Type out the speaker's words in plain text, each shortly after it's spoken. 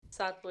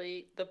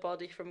sadly, the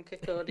body from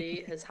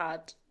Kokodi has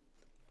had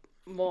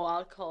more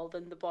alcohol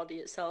than the body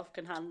itself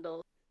can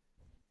handle.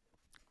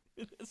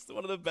 It's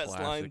one of the best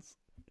lines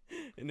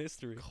in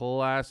history.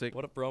 Classic.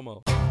 What a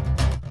promo.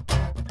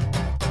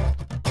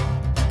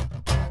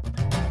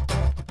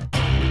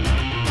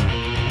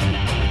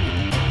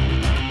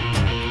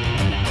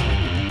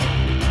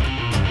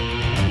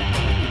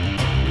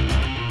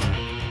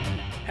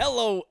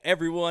 Hello,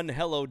 everyone.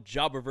 Hello,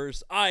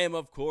 Jobberverse. I am,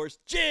 of course,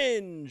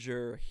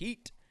 Ginger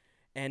Heat,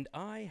 and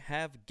I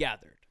have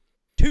gathered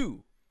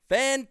two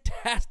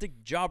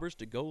fantastic jobbers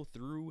to go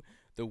through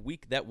the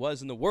week that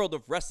was in the world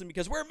of wrestling,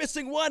 because we're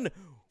missing one.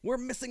 We're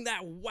missing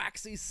that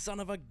waxy son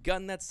of a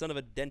gun, that son of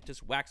a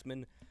dentist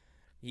Waxman.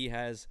 He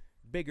has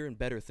bigger and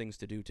better things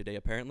to do today,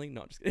 apparently.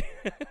 No, just kidding.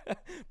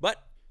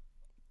 But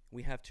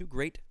we have two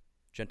great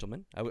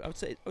gentlemen. I would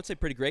say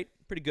pretty great,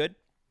 pretty good.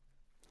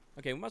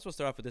 Okay, we might as well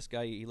start off with this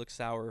guy. He looks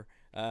sour.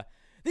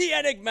 The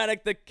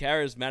enigmatic, the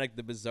charismatic,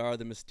 the bizarre,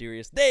 the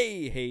mysterious.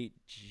 They hate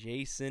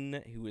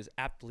Jason, who is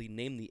aptly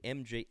named the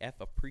MJF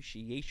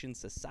Appreciation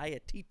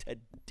Society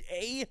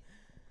today.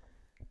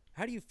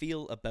 How do you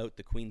feel about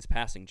the Queen's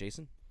passing,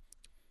 Jason?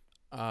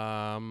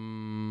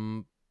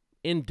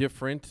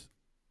 Indifferent.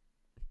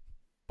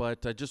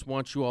 But I just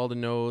want you all to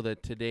know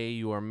that today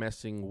you are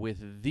messing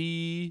with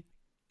the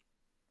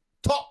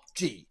Top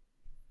G.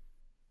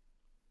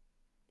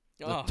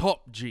 The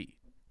top G.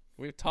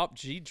 We have top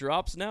G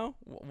drops now?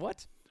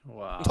 What?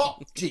 Wow.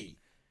 Top G.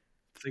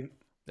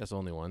 That's the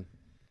only one.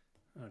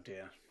 Oh,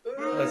 dear.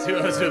 Let's hear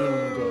the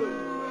one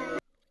go.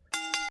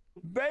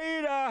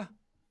 Beta!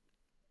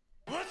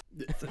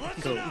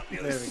 Cool.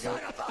 There we go.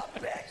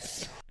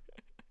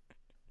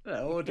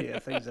 Oh, dear.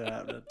 Things are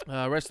happening.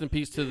 Rest in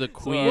peace to the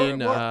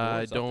Queen.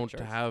 I off the don't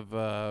charts. have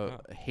a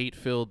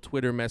hate-filled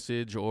Twitter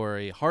message or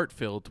a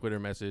heart-filled Twitter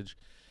message.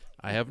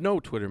 I have no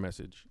Twitter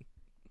message.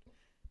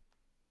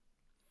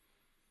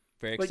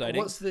 Very Like,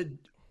 exciting.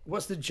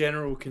 what's the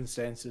general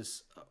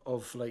consensus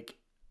of like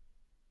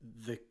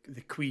the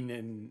Queen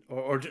in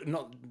or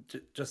not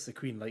just the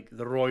Queen, like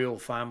the royal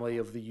family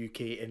of the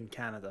UK in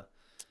Canada?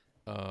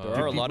 There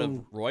are a lot of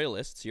people-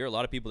 royalists here, a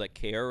lot of people that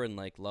care and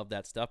like love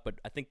that stuff,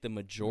 but I think the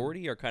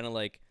majority are kind of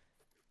like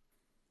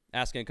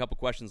asking a couple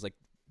questions like,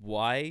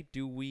 why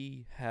do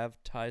we have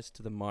ties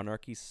to the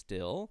monarchy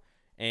still?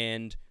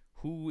 And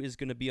who is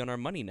going to be on our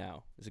money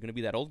now? Is it going to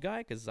be that old guy?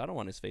 Because I don't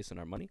want his face on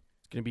our money.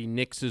 It's going to be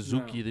Nick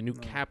Suzuki, No, the new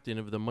no. captain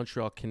of the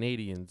Montreal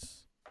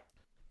Canadiens.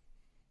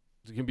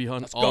 It's going to be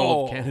on Let's all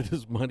go. of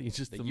Canada's money.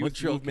 Just The the youth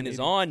Montreal movement is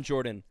Canadiens. on,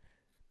 Jordan.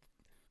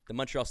 The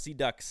Montreal Sea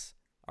Ducks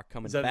are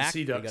coming Is that the back.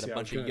 Sea Ducks? They got a Yeah, I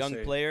bunch was of gonna young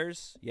say.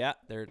 players. Yeah,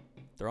 they're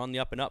on the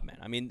up and up, man.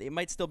 I mean, it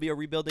might still be a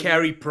rebuilding.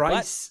 Carey year,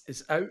 Price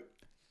is out.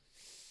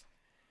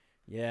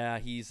 Yeah,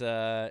 he's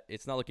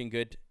it's not looking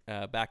good.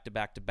 Back to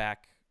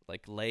back,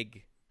 like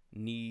leg,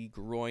 knee,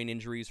 groin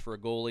injuries for a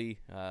goalie.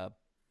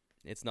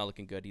 It's not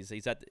looking good.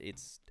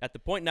 It's at the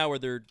point now where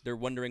they're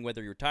wondering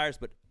whether he retires.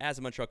 But as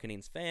a Montreal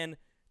Canadiens fan,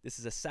 this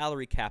is a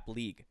salary cap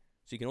league,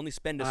 so you can only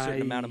spend a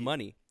certain amount of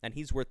money, and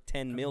he's worth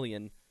 $10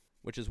 million,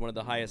 which is one of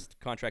the highest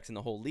contracts in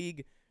the whole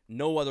league.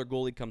 No other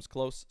goalie comes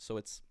close, so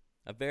it's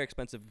a very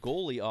expensive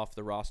goalie off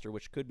the roster,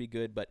 which could be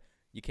good, but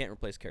you can't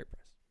replace Carey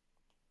Price.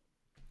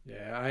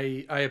 Yeah,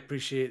 I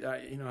appreciate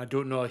that. You know, I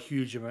don't know a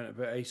huge amount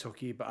about ice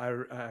hockey, but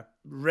I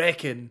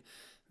reckon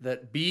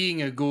that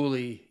being a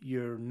goalie,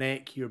 your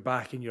neck, your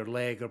back, and your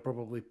leg are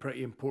probably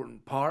pretty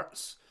important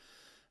parts.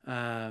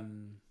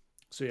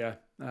 So yeah,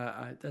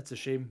 that's a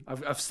shame.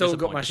 I've still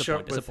got my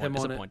shirt with him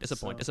on it.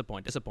 Disappoint.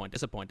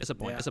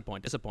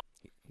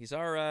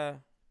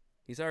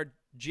 He's our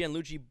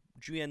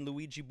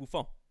Gianluigi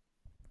Buffon.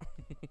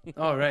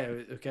 All right,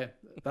 okay,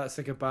 that's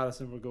the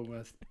comparison we're going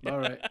with. All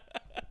right,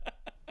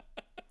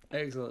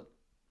 excellent.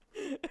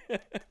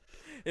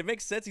 It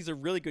makes sense. He's a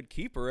really good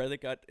keeper. I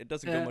think it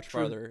doesn't go much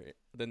true. farther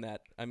than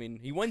that. I mean,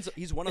 he's won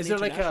on Is the there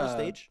like international a-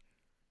 stage.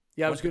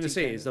 Yeah, I Won was for going to Team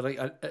say, Canada. is there like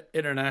an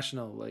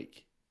international,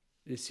 like,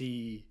 is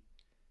he?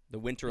 The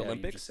Winter Yeah, you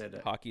Olympics. just said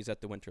it. Hockey's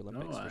at the Winter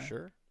Olympics for aye.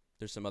 sure.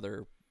 There's some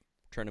other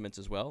tournaments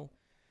as well,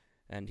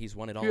 and he's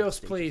won it all. Who else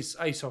stages. plays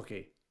ice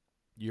hockey?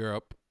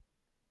 Europe.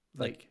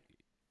 Like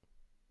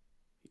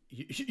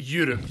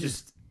Europe,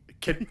 just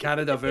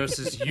Canada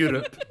versus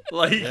Europe.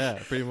 Like, Yeah,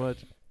 pretty much.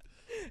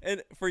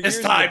 And for This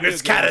years, time the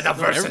it's video games- Canada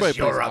versus Everybody plays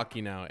Europe.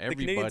 hockey now. The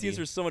Canadian Everybody. teams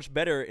are so much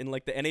better in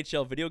like the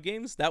NHL video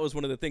games. That was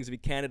one of the things, to be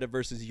Canada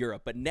versus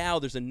Europe. But now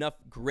there's enough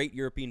great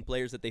European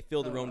players that they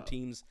fill their own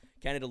teams.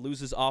 Canada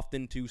loses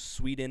often to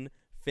Sweden,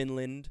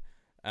 Finland.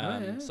 yeah.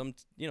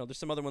 There's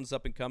some other ones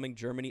up and coming.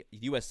 Germany,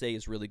 USA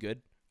is really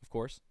good, of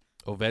course.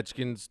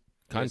 Ovechkin's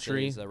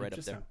country. USA is, right up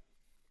there. Interesting.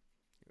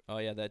 Oh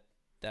yeah,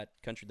 that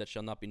country that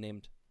shall not be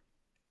named.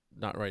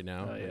 Not right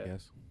now, Oh, yeah. I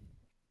guess.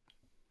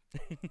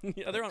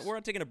 Yeah, we're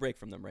not taking a break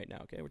from them right now.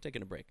 Okay, we're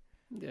taking a break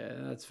Yeah,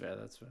 that's fair.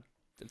 That's fair.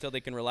 until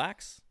they can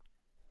relax.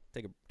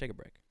 Take a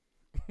break.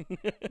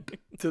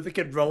 So they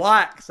can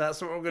relax.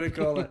 That's what we're going to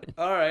call it.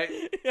 All right.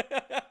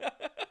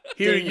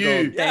 Here Dingle,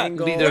 you,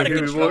 dangle, leader out of who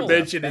control. won't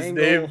mention his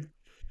Dangle. name.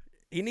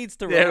 He needs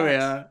to There relax.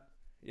 we are.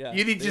 Yeah,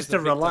 You need there's just the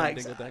to big time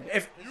relax. dingle dangle.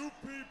 If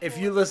if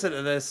you listen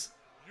to this,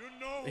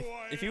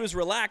 If he was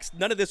relaxed,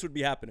 none of this would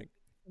be happening.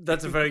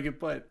 that's a very good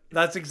point.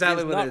 That's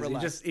exactly He's what not it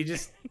is.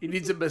 relaxed. He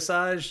needs a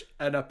massage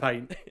and a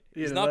pint.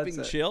 He's not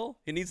being chill.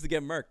 He needs to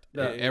get murked.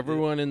 No.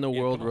 Everyone in the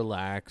world come on.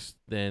 relaxed,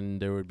 then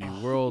there would be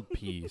world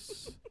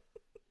peace.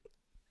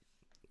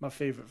 My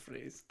favorite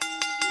phrase.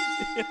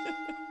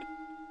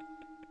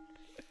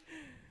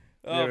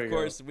 Oh, we of go.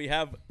 course, we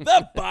have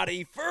the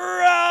body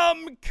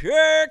from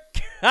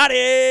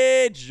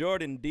Kirkcaldy.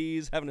 Jordan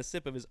D's having a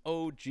sip of his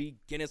OG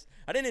Guinness.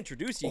 I didn't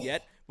introduce you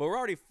yet, but we're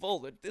already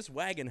full. This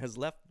wagon has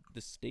left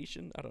the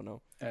station. I don't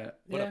know. Yeah.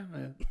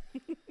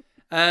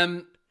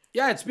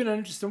 Yeah, it's been an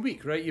interesting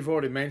week, right? You've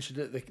already mentioned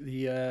it.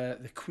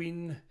 The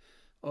Queen,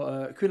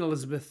 Queen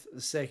Elizabeth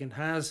II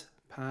has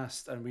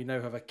passed, and we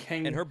now have a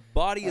king. And her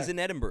body is in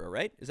Edinburgh,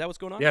 right? Is that what's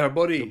going on? Yeah, her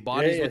body. The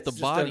body's yeah, with the it's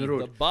just down body.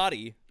 road. The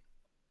body.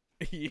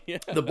 Yeah.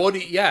 The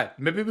body, yeah.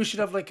 Maybe we should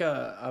have like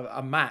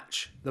a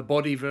match, the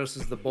body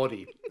versus the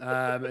body,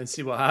 and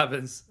see what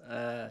happens.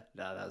 No,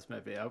 that's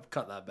maybe I'll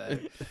cut that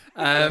bit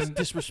out. That's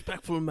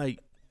disrespectful,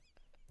 mate.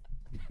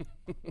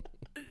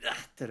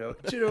 Don't know.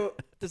 Do you know?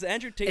 Does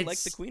Andrew Tate like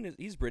It's- the Queen?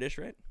 He's British,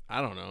 right?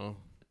 I don't know.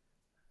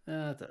 I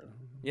don't know.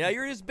 Yeah,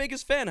 you're his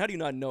biggest fan. How do you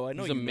not know? I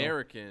know He's you know.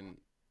 American,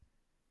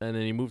 and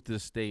then he moved to the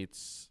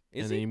States,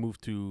 Is and then he? he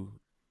moved to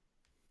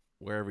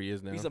wherever he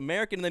is now. He's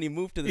American, and then he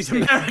moved to the He's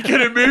States.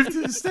 American and moved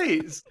to the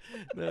States.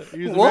 No,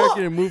 he was What?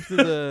 American and moved to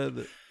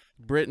the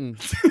Britain.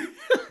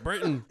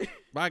 Britain.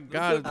 My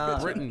God,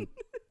 it's Britain.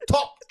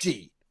 Top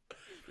G.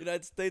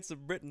 United States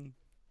of Britain.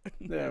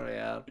 There we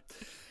are.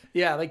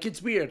 Yeah, like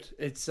it's weird.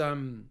 It's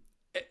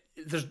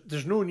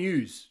there's no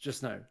news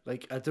just now.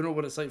 Like I don't know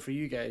what it's like for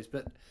you guys,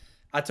 but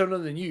I turn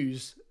on the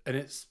news and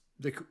it's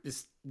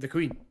the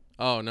Queen.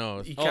 Oh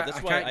no. You Oh, can't- that's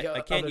I why can't get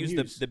I can't other use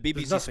news. the There's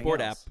BBC nothing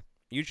Sport else. app.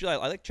 Usually,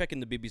 I like checking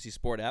the BBC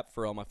Sport app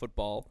for all my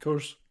football. Of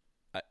course.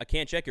 I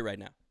can't check it right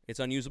now. It's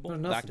unusable.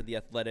 There's Back to nothing. the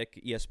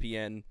Athletic,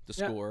 ESPN, the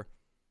Yeah. Score.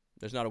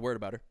 There's not a word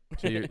about her.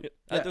 So you're-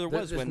 There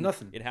was there's when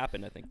nothing. it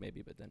happened, I think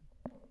maybe, but then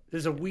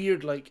There's a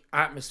weird like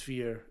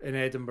atmosphere in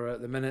Edinburgh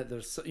at the minute.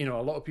 There's a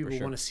lot of people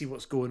sure. want to see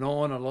what's going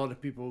on. A lot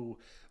of people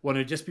want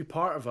to just be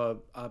part of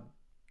a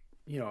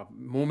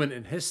moment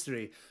in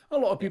history. A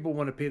lot of people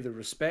want to pay their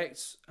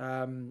respects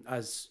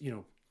as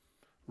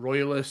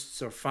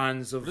royalists or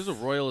fans of What does a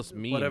royalist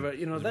mean? whatever.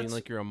 Does it mean That's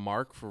like you're a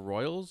mark for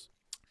royals?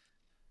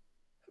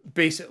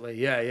 basically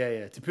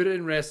yeah. To put it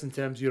in wrestling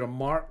terms, you're a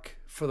mark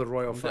for the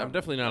royal family. I'm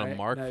definitely not a right?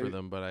 mark Now, for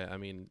them, but I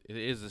mean, it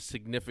is a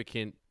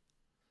significant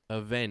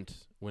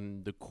event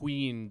when the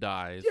Queen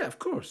dies. Yeah, of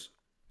course.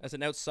 as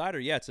an outsider,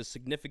 yeah, it's a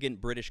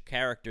significant British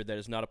character that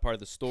is not a part of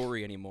the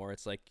story anymore.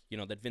 It's like,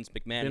 that Vince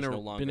McMahon is no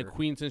longer. Been a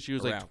queen since she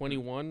was like around.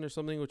 21 or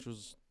something, which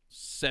was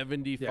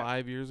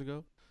 75 years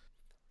ago.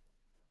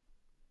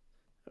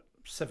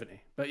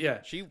 70, but yeah,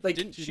 She like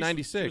didn't. she's She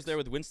 96. was there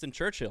with Winston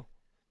Churchill.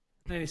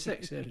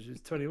 96. Yeah,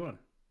 she's 21.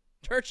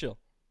 Churchill.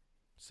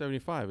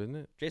 75, isn't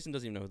it? Jason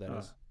doesn't even know who that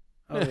is.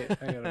 Oh wait,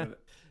 hang on a minute.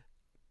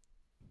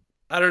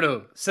 I don't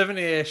know,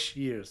 70-ish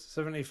years,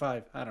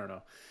 75. I don't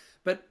know,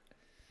 but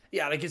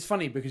yeah, like it's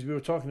funny because we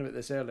were talking about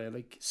this earlier.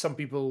 Like some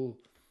people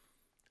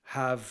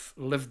have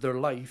lived their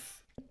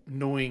life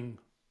knowing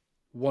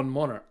one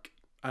monarch,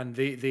 and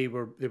they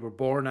were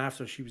born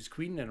after she was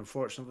queen, and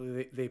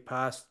unfortunately they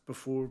passed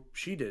before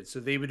she did. So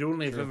they would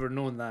only have ever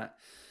known that.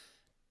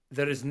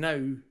 There is now,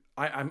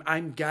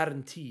 I'm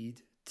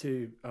guaranteed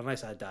to,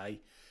 unless I die,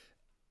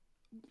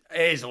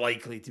 it is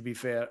likely to be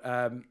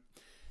fair.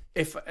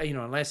 If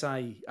unless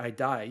I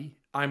die,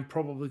 I'm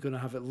probably going to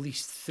have at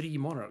least 3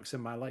 monarchs in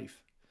my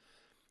life.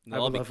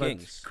 They'll all be will have had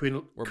kings. We're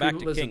We're Queen back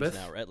to Elizabeth,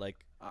 kings now, right? Like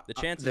the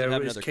chances there of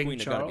having is another King queen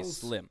have got to be Charles.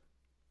 slim.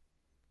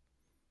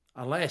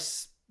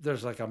 Unless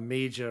there's like a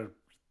major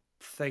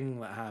thing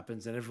that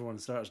happens and everyone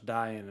starts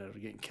dying or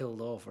getting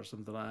killed off or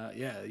something like that.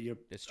 Yeah,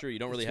 It's true. You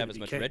don't It's really gonna have as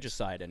be much kings.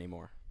 regicide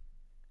anymore.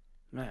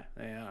 yeah,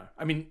 they are.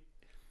 I mean,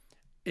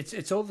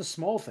 it's all the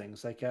small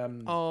things like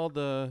All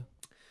the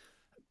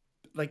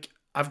like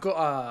I've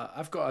got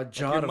a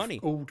jar of money.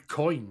 old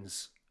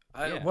coins.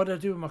 Yeah. What do I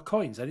do with my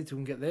coins? I need to go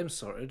and get them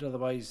sorted,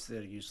 otherwise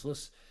they're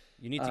useless.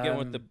 You need to get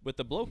with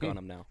the bloke on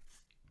him now.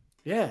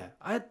 Yeah,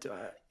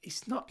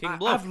 he's not. King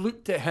Blood. I've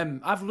looked at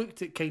him. I've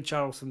looked at King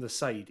Charles from the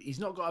side. He's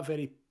not got a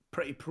very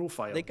pretty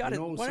profile. They got it.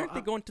 know, Why so aren't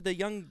they going to the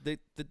young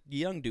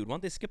dude? Why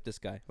don't they skip this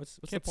guy? What's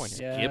the point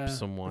here? skip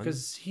someone.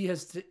 because he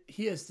has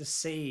to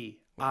say.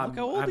 Look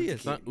how old he is.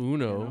 It's not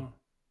Uno.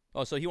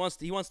 Oh, so he wants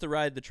to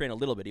ride the train a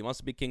little bit. He wants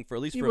to be king for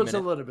at least He for a wants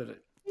minute. a little bit of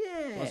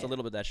He wants a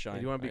little bit of that shine.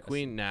 Do you want to be Right,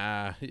 queen?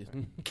 Nah.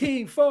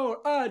 king for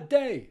a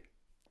day.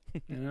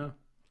 You know.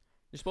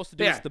 You're supposed to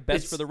do Yeah, what's the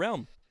best for it's- the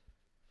realm.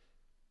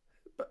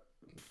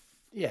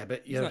 Yeah,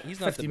 but He's you not- know, he's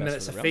not the 50 best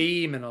minutes for of the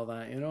fame and all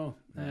that. You know.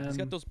 He's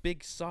got those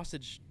big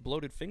sausage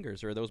bloated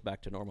fingers, or are those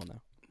back to normal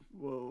now?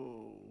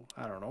 Whoa,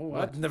 I don't know.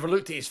 I've never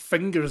looked at his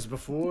fingers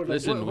before. Like,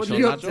 Listen, what we are shall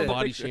you not up to?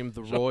 body shame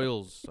the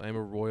royals. I am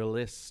a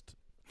royalist.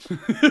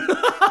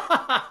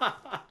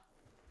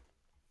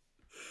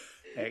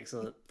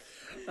 Excellent.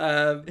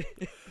 Yeah,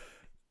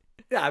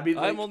 I mean,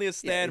 I'm like, only a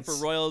stand yeah, for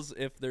it's- royals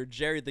if they're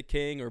Jerry the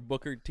King or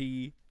Booker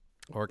T.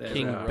 Or There's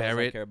King a- I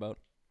Barrett. care about.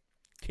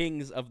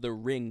 Kings of the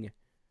Ring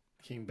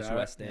King is who I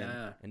Barrett. stand,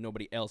 Yeah. and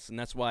nobody else. And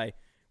that's why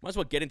might as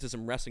well get into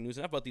some wrestling news.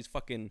 Enough about these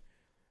fucking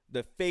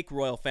the fake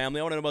royal family.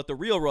 I want to know about the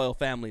real royal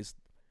families.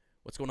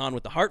 What's going on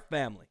with the Hart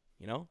family?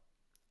 You know,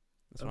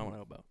 that's what I want to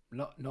know about.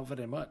 Not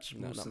very much.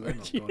 No, Most not of very them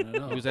much. are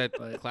going on. He was at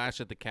but- Clash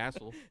at the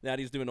Castle.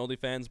 Natty's doing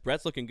OnlyFans.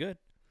 Brett's looking good.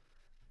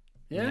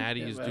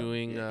 Natty is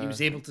doing, he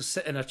was able to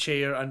sit in a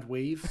chair and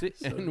wave. Sit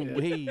so, and yeah.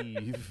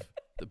 wave.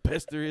 The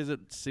best there is at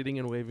sitting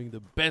and waving. The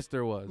best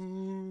there was.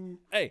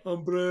 Hey,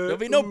 I'm Brett. there'll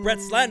be no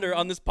Brett slander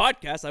on this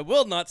podcast. I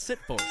will not sit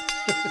for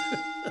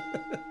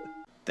it.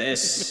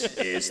 This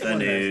is the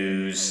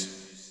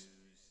news.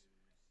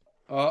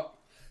 Oh,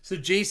 so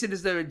Jason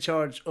is now in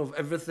charge of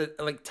everything,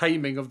 like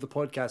timing of the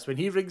podcast. When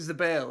he rings the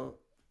bell,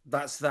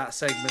 that's that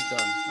segment done.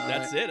 All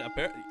That's right? it.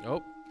 Apparently,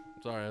 Oh,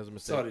 sorry, that was a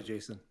mistake. Sorry,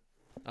 Jason.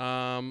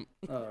 Um,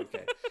 Oh,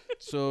 okay.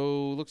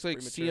 so looks like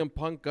Premature. CM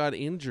Punk got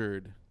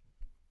injured.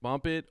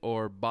 Bump it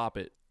or bop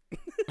it?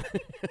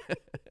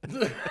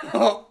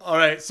 Oh, all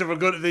right, so we're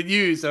going to the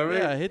news, are we?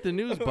 Yeah, hit the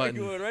news we're button.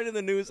 going right in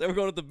the news. And we're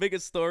going with the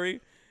biggest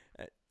story.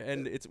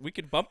 And we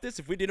could bump this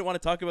if we didn't want to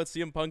talk about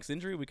CM Punk's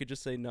injury. We could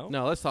just say no.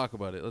 No, let's talk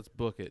about it. Let's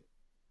book it.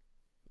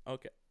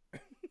 Okay.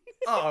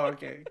 Oh,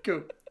 okay,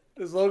 cool.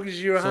 As long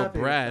as you're So, happy.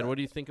 Brad, what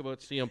do you think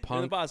about CM You're the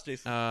Punk? boss,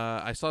 Jason.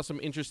 I saw some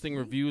interesting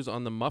reviews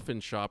on the muffin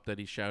shop that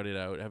he shouted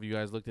out. Have you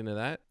guys looked into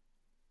that?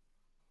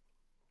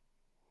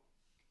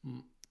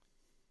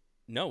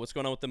 No, what's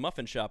going on with the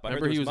muffin shop? I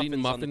Remember heard he there was was eating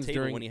muffins on muffins the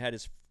table during- when he had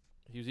his.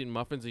 He was eating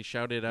muffins. He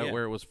shouted out Yeah.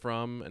 where it was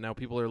from, and now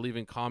people are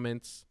leaving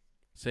comments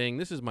saying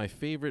this is my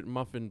favorite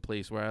muffin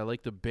place where I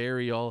like to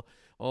bury all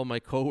my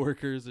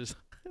coworkers.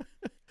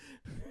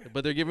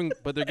 but they're giving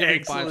 5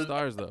 Excellent.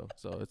 stars though,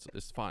 so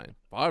it's fine.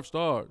 5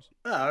 stars.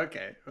 Oh,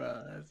 okay.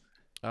 Well,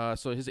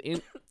 that's, So his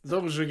as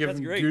long as you're That's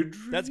giving great. good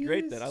That's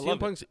great. reviews. Then I CM love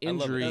Punk's it. I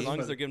love it. injury- As long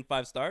as they're giving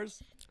 5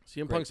 stars.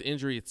 CM Great. Punk's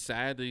injury. It's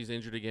sad that he's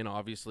injured again.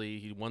 Obviously,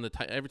 he won the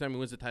every time he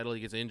wins the title,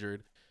 he gets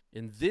injured.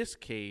 In this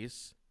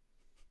case,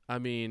 I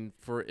mean,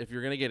 for if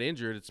you're gonna get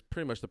injured, it's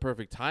pretty much the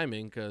perfect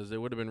timing because it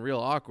would have been real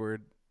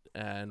awkward.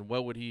 And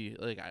what would he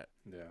like?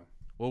 Yeah.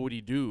 What would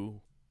he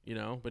do? You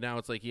know. But now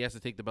it's like he has to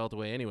take the belt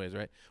away anyways,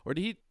 right? Or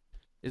did he?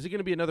 Is he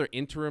gonna be another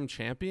interim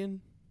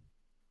champion?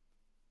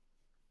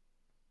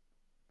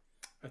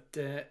 But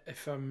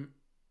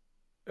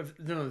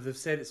no, they've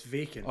said it's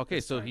vacant. Okay,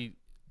 this so time.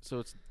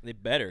 it's They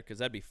better, because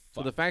that'd be so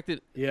fun. the fact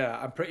that Yeah,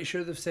 I'm pretty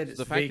sure they've said it's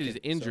the fact that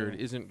vacant. he's injured so-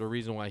 isn't the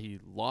reason why he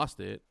lost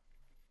it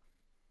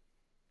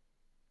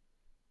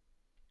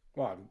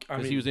Well, I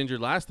because mean, he was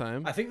injured last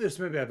time. I think there's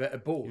maybe a bit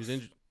of both. He was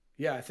injured.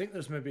 Yeah, I think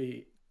there's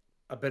maybe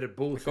a bit of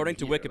both. According in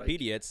to here,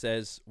 Wikipedia, it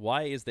says,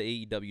 why is the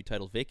AEW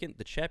title vacant?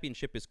 The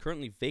championship is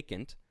currently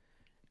vacant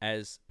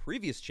as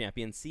previous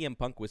champion CM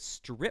Punk was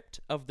stripped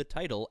of the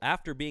title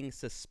after being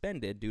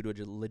suspended due to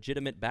a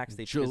legitimate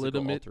backstage physical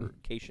Legitimate.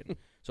 altercation.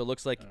 So it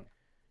looks like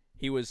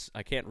he was,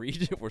 I can't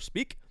read or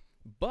speak,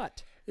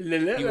 but he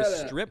He was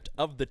stripped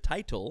of the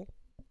title,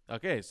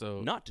 Okay,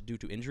 so not due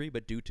to injury,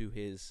 but due to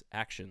his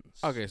actions.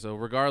 okay, so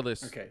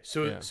regardless, Okay,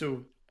 so Yeah.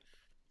 so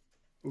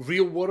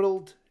real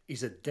world,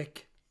 he's a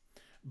dick,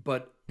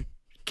 but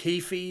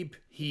kayfabe,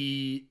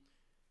 he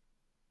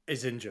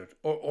is injured,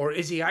 or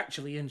is he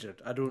actually injured?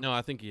 I don't. no,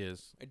 I think he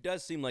is It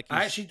does seem like he's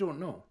I actually don't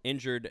know.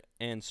 injured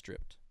and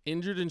stripped.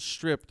 injured and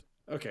stripped.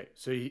 Okay,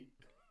 so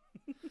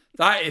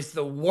that is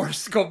the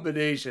worst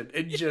combination: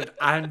 injured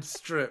and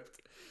stripped.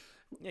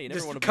 Yeah, you never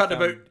Just want to cut be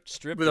about found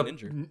stripped with and a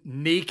injured.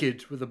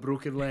 naked with a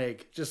broken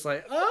leg, just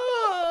like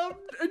I'm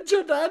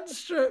injured and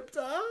stripped.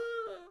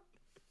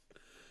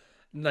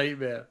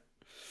 Nightmare.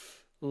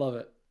 Love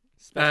it.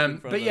 Especially in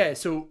front But of yeah,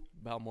 so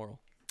Balmoral.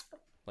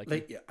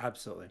 Like yeah,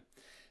 absolutely.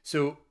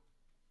 So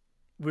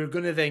we're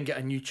going to then get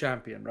a new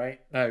champion, right?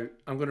 Now,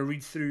 I'm going to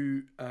read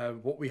through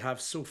what we have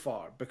so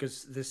far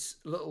because this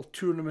little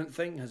tournament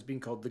thing has been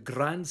called the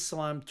Grand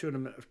Slam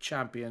Tournament of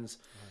Champions.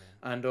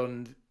 And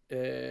on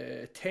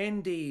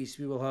 10 days,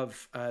 we will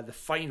have the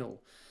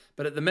final.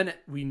 But at the minute,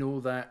 we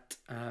know that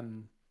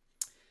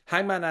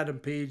Hangman Adam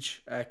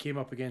Page came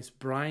up against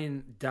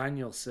Bryan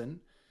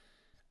Danielson.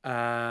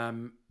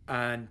 And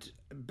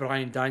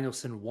Bryan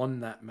Danielson won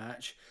that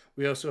match.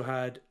 We also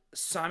had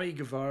Sammy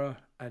Guevara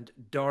and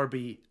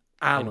Darby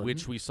Allin, in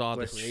which we saw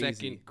the Crazy.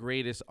 second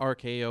greatest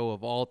RKO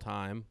of all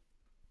time.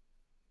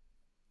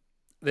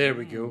 There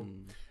we go.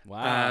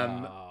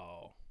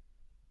 Wow.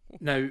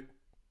 Now,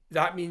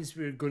 that means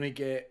we're going to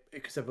get,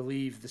 because I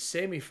believe the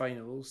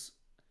semi-finals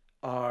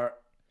are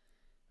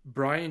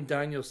Bryan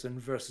Danielson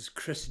versus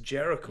Chris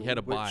Jericho. He had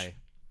a which bye,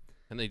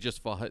 and they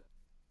just fought.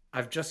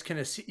 I've just kind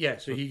of seen. Yeah,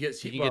 so he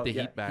gets he can well, get the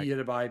yeah, heat back. He had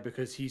a bye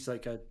because he's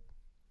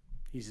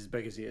as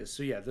big as he is.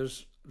 So yeah,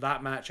 there's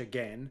that match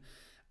again,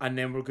 and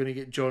then we're going to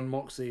get John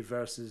Moxley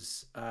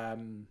versus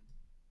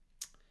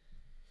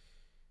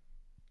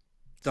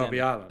Darby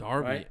Allin.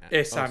 Darby, right?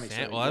 oh, Sammy. Sam-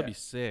 sorry, well, that'd yeah. be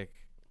sick.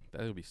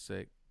 That would be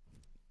sick.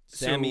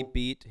 Sammy So-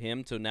 beat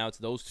him, so now it's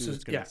those two. So,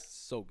 It's going to yeah. be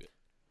so good.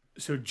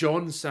 So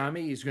John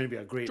Sammy is going to be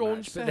a great John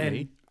match, Sammy. but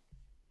then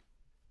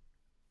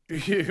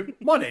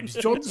My name's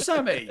John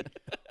Sammy.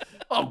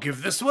 I'll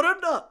give this one a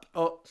nut.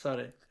 Oh,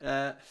 sorry.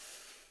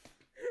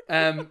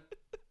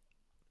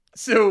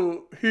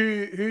 So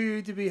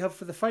who do we have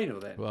for the final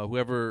then? Well,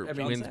 whoever I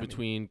mean, wins Sammy.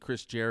 between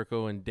Chris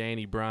Jericho and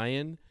Danny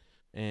Bryan,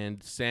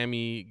 and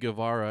Sammy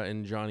Guevara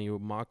and Johnny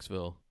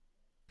Knoxville.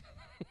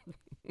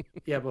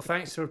 Yeah, well,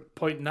 thanks for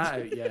pointing that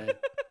out, yeah,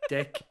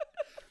 dick.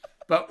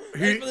 But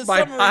Thanks for the my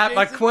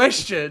summary,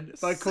 Jason.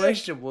 my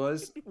question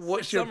was,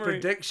 what's your summary.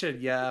 prediction?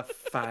 Yeah,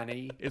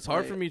 Fanny. It's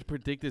hard for me to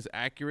predict this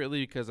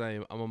accurately because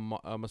I'm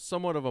a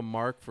somewhat of a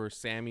mark for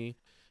Sammy.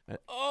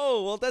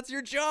 Oh, well, that's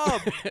your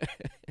job.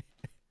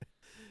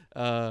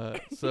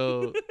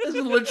 So This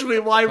is literally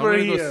why I'm we're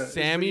gonna go here.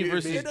 Sammy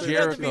versus It doesn't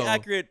have to be Jericho.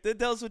 accurate. That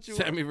tells what you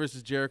Sammy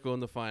versus Jericho in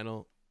the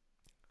final.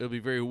 It'll be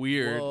very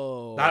weird.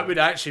 Whoa. That would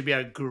actually be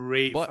a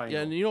great But final.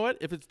 yeah, and you know what?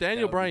 If it's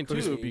Daniel would be Bryan too,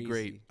 it would be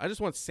crazy. great. I just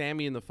want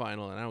Sammy in the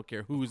final, and I don't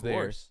care who's Of there.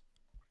 course.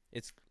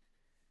 It's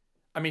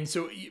I mean,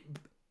 so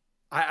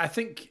I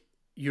think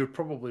you're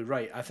probably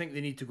right. I think they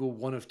need to go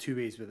one of two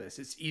ways with this.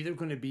 It's either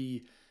going to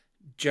be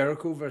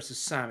Jericho versus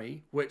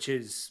Sammy, which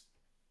is,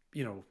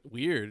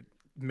 Weird.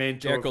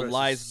 mentor Jericho versus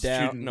lies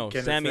down. student No,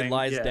 kinda Sammy thing.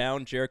 lies Yeah.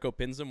 down. Jericho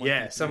pins him.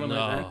 Yeah, something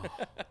No. like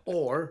that.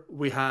 Or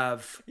we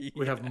have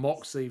Yes.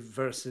 Moxley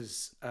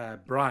versus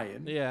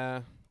Bryan,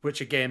 Yeah.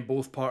 which again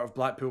both part of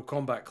Blackpool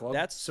Combat Club.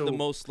 That's so the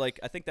most I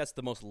think that's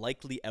the most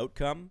likely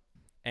outcome,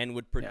 and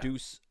would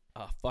produce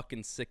a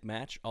fucking sick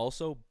match.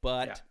 Also,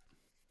 but Yeah.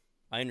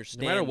 I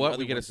understand. No matter what, other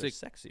we get a ones are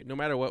sick. sexier. No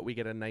matter what, we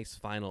get a nice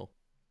final.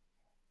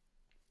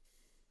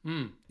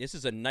 This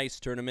is a nice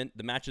tournament.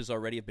 The matches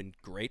already have been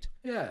great.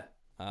 Yeah,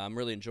 I'm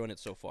really enjoying it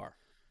so far.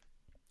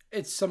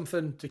 it's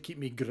something to keep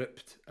me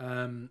gripped.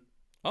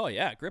 Oh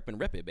yeah, grip and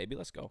rip it, baby.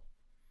 Let's go.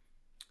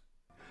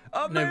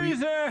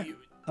 Amazing.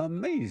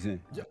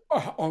 Amazing.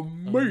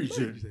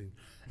 Amazing.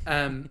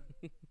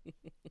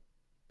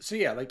 So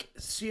yeah, like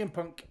CM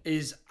Punk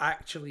is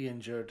actually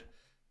injured,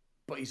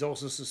 but he's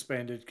also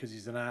suspended because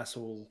he's an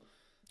asshole.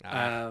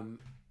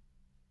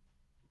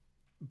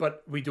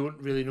 But we don't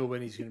really know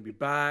when he's going to be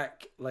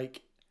back.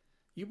 Like,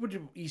 you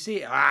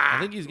say, I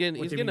think he's getting.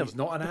 what He's do you mean, getting. he's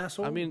not an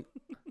asshole. I mean,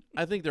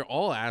 I think they're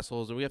all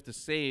assholes, and we have to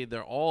say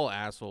they're all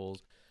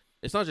assholes.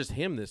 It's not just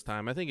him this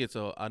time. I think it's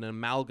an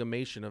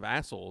amalgamation of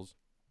assholes.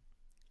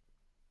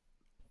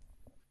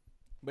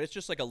 But it's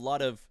just like a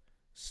lot of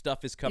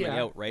stuff is coming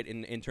Yeah. out, right?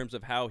 In terms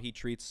of how he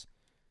treats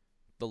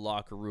the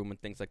locker room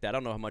and things like that. I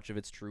don't know how much of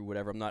it's true,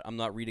 whatever. I'm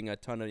not reading a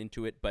ton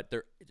into it, but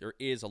there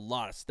is a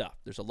lot of stuff.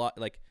 There's a lot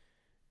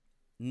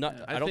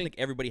I don't think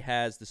everybody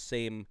has the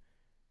same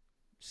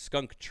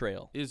skunk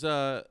trail. Is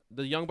the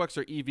Young Bucks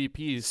are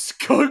EVPs?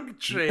 Skunk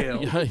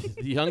Trail. Yeah,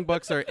 the Young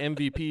Bucks are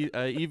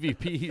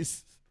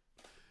EVPs,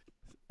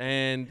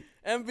 and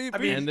MVP. I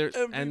mean,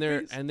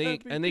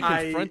 and they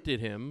confronted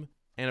him,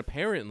 and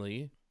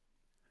apparently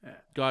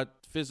got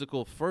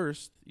physical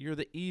first. You're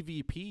the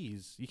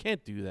EVPs. You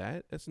can't do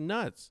that. That's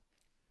nuts.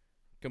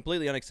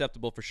 Completely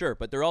unacceptable for sure.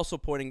 But they're also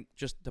pointing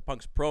just to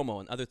Punk's promo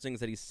and other things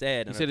that he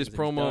said. He and said other his things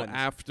that he's promo done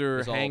after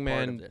is all part of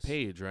Hangman this.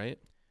 Page, right?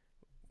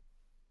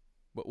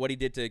 But what he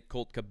did to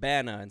Colt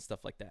Cabana and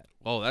stuff like that.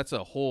 Oh, that's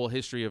a whole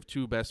history of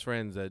two best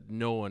friends that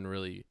no one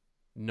really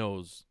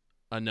knows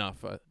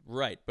enough.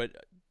 Right, but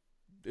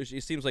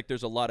it seems like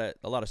there's a lot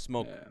of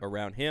smoke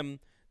around him.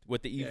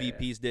 What the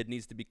EVPs did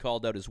needs to be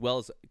called out as well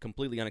as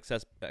completely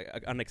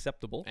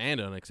unacceptable. And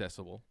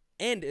inaccessible.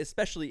 And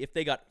especially if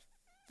they got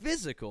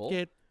physical,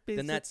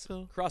 then that's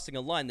physical. crossing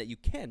a line that you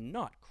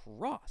cannot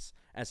cross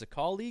as a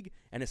colleague,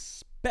 and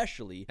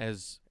especially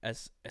As an an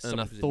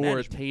someone who's in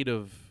management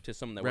authoritative to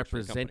someone that works for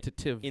a company.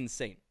 representative.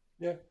 Insane.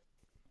 Yeah.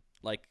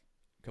 Like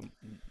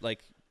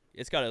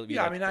it's got to be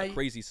Yeah, I like mean, a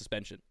crazy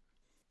suspension.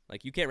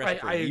 Like you can't wrestle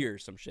for a year or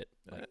some shit.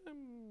 Like,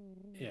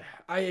 Yeah,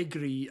 I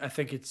agree. I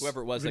think it's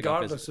Whoever it was that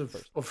got regardless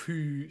physical of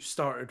who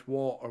started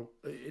what, or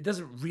it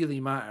doesn't really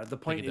matter. The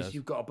point it is does.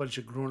 you've got a bunch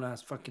of grown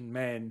ass fucking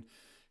men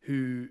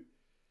who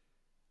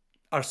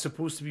are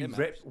supposed to be It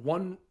matters.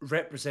 one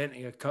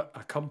representing a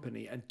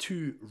company and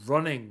two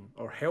running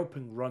or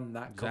helping run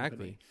that company.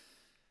 Exactly.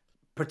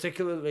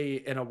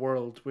 Particularly in a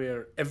world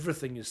where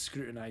everything is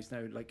scrutinized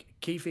now. Like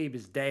kayfabe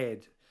is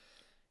dead.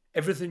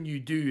 Everything you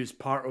do is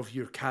part of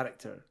your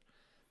character,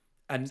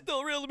 and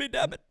still real to me,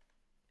 damn it.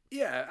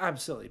 yeah,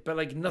 absolutely. But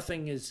like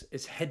nothing is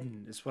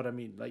hidden, is what I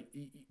mean. Like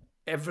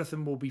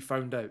everything will be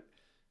found out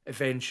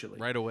eventually.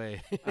 Right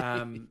away.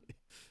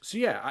 So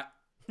yeah,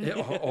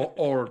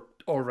 or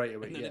right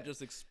away. And then Yeah. it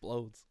just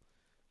explodes.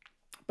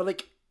 But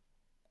like,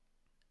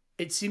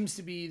 it seems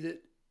to be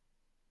that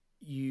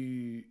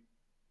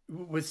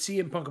with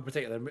CM Punk in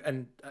particular,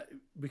 and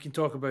we can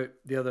talk about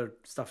the other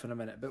stuff in a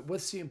minute. But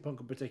with CM Punk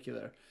in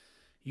particular,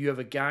 you have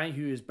a guy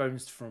who has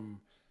bounced from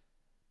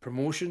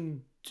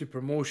promotion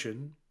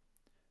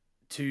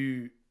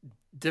to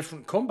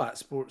different combat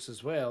sports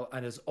as well,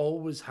 and has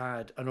always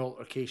had an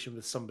altercation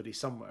with somebody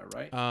somewhere,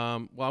 right?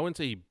 Well, I wouldn't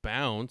say he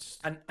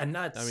bounced. And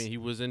that's, I mean, he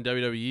was in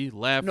WWE,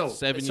 left No,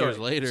 7 sorry, years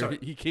later. sorry.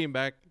 He came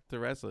back to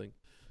wrestling.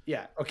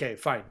 yeah, okay,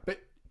 fine. But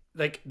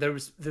like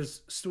there's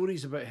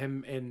stories about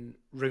him in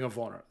Ring of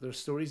Honor. There's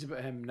stories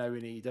about him now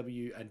in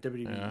AEW and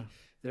WWE.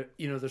 Yeah.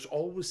 There's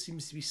always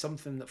seems to be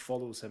something that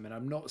follows him, and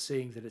I'm not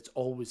saying that it's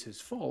always his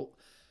fault,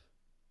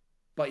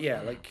 but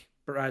yeah, like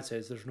Brad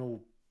says, there's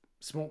no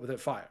smoke without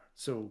fire.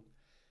 So,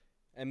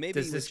 And maybe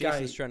does what this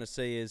Jason's guy- trying to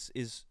say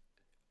is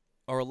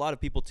are a lot of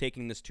people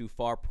taking this too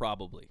far?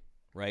 Probably,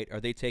 right? Are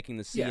they taking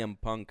the Yeah. CM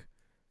Punk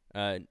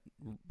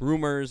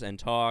rumors and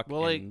talk,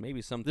 Well, and like,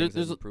 maybe some there- things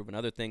there's have a- proven,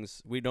 other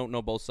things we don't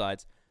know both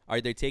sides. Are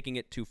they taking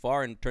it too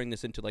far and turning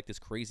this into like this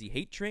crazy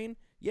hate train?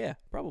 Yeah,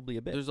 probably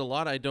a bit. There's a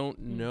lot I don't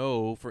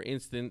know. For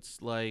instance,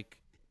 like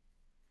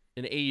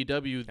in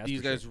AEW, That's these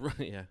for guys run.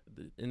 Yeah,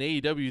 in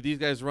AEW, these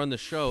guys run the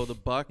show. The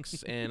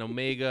Bucks and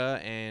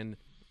Omega and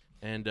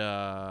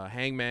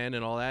Hangman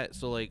and all that.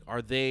 So like,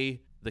 are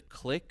they the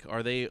clique?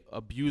 Are they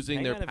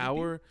abusing their Hangman MVP?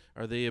 power?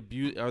 Are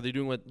they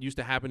doing what used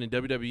to happen in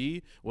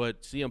WWE?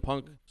 What CM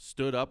Punk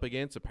stood up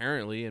against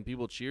apparently, and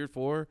people cheered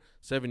for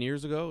 7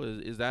 years ago?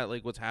 Is that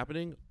like what's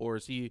happening, or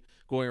is he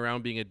going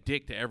around being a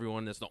dick to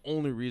everyone? That's the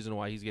only reason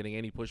why he's getting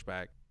any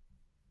pushback.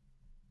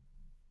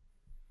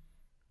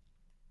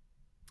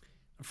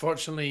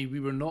 Unfortunately, we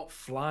were not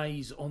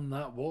flies on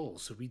that wall,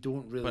 so we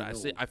don't really But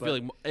know. I feel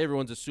like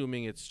everyone's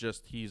assuming it's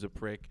just he's a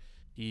prick.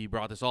 He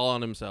brought this all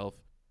on himself.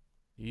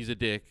 He's a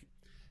dick.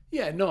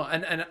 yeah, no,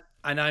 and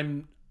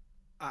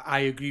I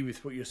agree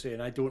with what you're saying.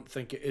 I don't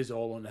think it is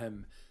all on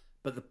him,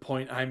 but the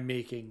point I'm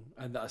making,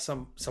 and that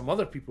some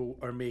other people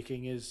are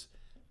making, is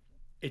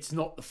it's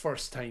not the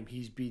first time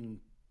he's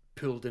been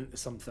pulled into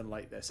something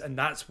like this, and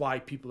that's why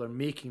people are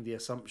making the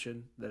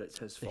assumption that it's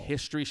his The fault.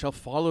 history shall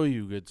follow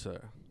you, good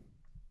sir.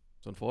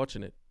 It's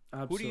unfortunate.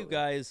 Who do you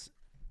guys,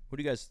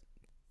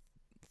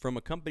 from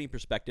a company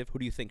perspective, who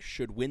do you think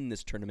should win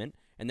this tournament?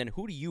 And then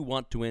who do you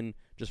want to win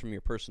just from your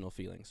personal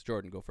feelings?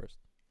 Jordan, go first.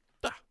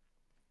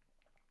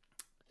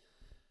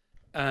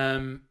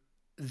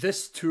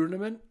 This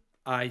tournament,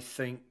 I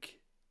think.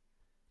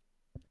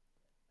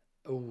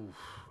 If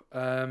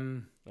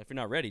you're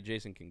not ready,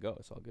 Jason can go.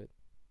 It's all good.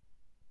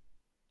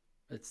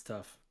 It's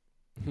tough.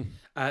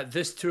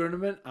 This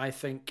tournament, I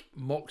think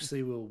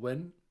Moxley will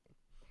win,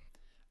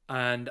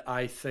 and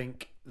I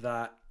think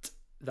that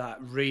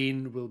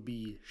reign will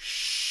be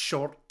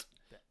short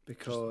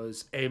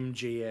because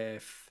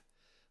MJF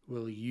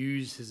will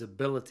use his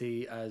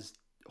ability as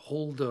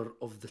holder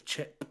of the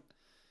chip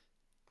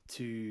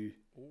to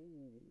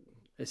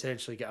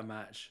essentially get a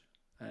match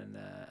and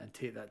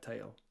take that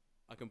title.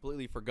 I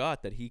completely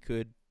forgot that he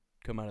could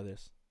come out of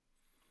this.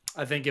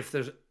 I think if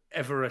there's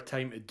ever a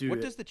time to do What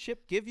it, does the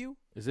chip give you?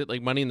 Is it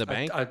like Money in the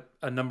Bank?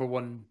 a number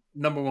one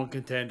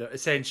contender,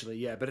 essentially,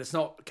 yeah. But it's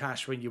not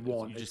cash when you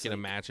want. You just It's get a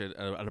like- match at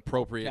an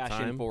appropriate Cash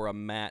time. in for a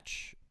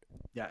match.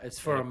 Yeah, it's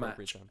for at a appropriate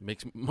match. time.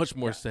 Makes much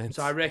more Yeah. sense.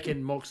 So I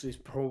reckon Moxley's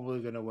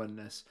probably going to win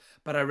this,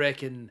 but I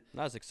reckon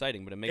Not as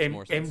exciting, but it makes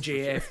more sense. for sure.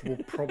 MJF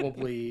will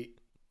probably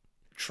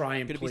try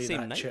and Could it be play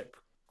same that night? chip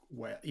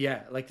well.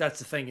 Yeah, like that's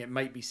the thing. It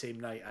might be same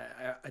night.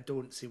 I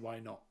don't see why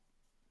not.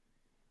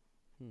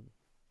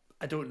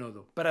 I don't know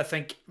though, but I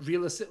think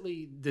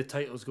realistically the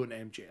title's going to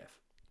MJF.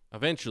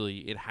 Eventually,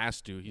 it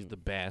has to. He's the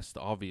best,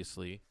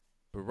 obviously.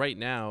 But right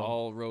now,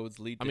 All roads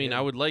lead to I mean, him.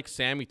 I would like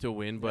Sammy to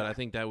win, but Yeah. I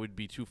think that would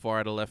be too far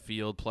out of left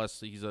field. Plus,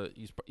 he's a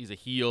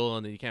heel,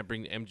 and then you can't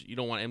bring You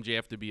don't want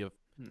MJF to be a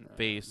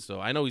face.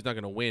 So I know he's not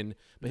going to win,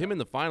 but him in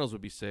the finals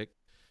would be sick.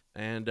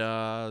 And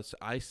so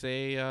I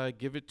say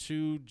give it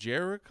to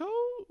Jericho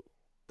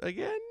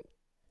again.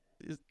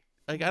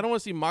 I don't want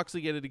to see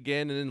Moxley get it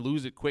again and then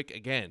lose it quick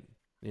again.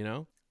 You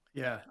know,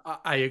 Yeah,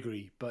 I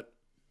agree, but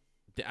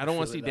I don't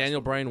want to feel see like that's Daniel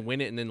what we'll Bryan do.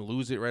 win it and then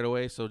lose it right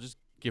away. So just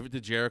give it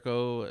to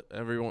Jericho.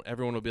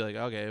 Everyone will be like,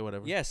 okay,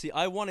 whatever. Yeah, see,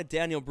 I wanted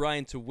Daniel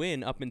Bryan to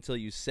win up until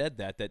you said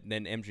that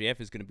then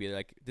MJF is going to be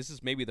like, this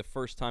is maybe the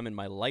first time in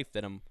my life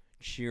that I'm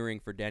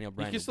cheering for Daniel You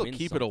Bryan can to still win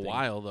keep it a something.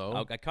 while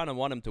though. I kind of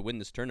want him to win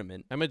this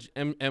tournament.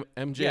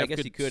 MJF Yeah, I guess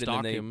could, he could, and then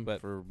stalk they- him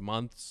but- for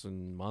months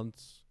and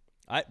months.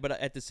 But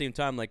at the same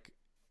time, like,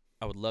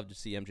 I would love to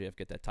see MJF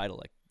get that title.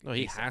 Like, No,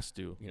 he ASAP, has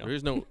to. you know? There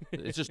is no.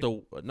 It's just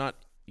a not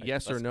Like,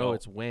 yes or let's no. go.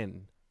 It's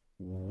when.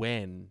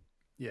 When.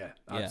 yeah,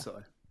 Yeah.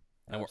 absolutely.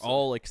 and we're Absolutely.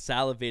 all like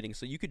salivating.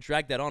 So you could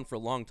drag that on for a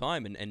long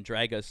time and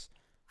drag us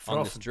on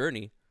this Frothing.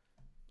 journey,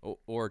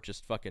 or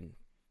just fucking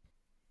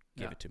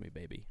give Yeah. it to me,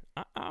 baby.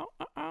 Ow.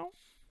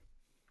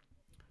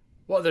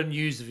 What other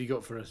news have you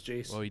got for us,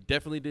 Jace? Well, he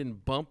definitely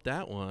didn't bump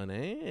that one.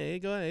 Hey,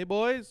 go ahead. Hey,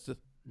 boys.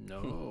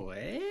 No,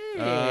 hey,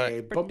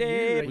 Uh, bump you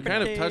right We Pretty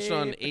kind of big, touched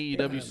on pretty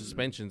AEW big.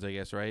 suspensions, I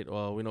guess, right?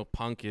 Well, we know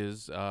Punk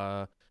is.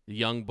 The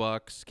Young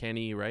Bucks,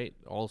 Kenny, right?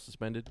 All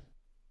suspended.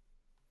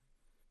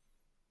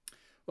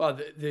 Well,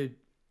 the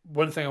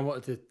one thing I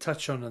wanted to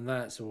touch on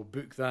that, so we'll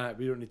book that.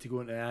 We don't need to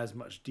go into as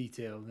much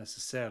detail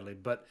necessarily,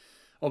 but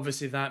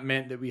obviously that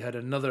meant that we had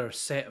another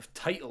set of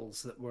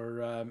titles that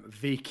were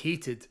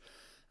vacated,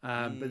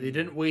 but they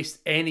didn't waste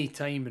any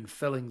time in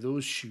filling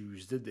those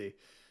shoes, did they?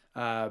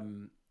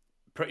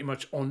 Pretty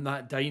much on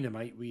that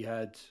Dynamite, we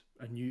had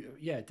a new.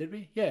 Yeah, did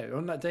we? Yeah,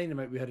 on that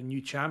Dynamite, we had a new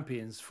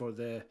champions for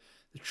the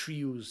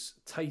trios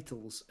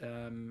titles.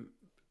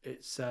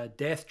 It's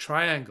Death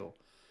Triangle.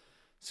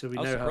 So we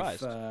I was now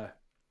surprised. have.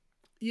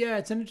 Yeah,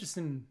 it's an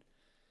interesting.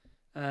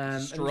 Strong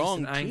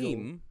interesting angle.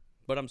 team,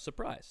 but I'm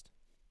surprised.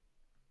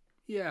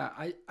 Yeah,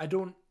 I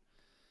don't.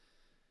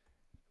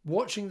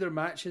 Watching their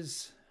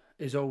matches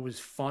is always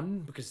fun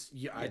because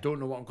I don't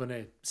know what I'm going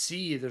to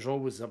see. There's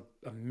always a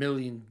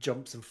million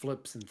jumps and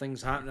flips and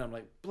things happening. I'm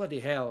like, bloody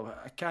hell,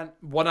 I can't.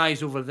 One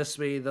eye's over this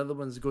way, the other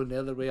one's going the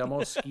other way. I'm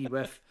all ski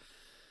with.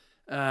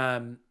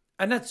 And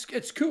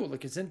it's cool,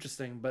 like it's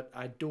interesting, but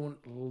I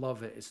don't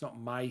love it. It's not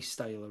my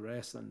style of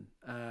wrestling.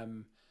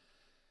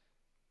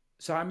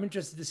 So I'm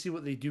interested to see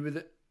what they do with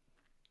it.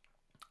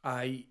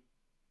 I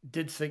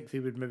did think they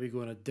would maybe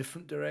go in a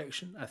different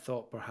direction. I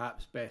thought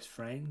perhaps Best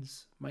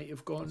Friends might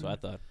have gone. That's what I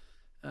thought.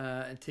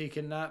 And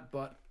taken that,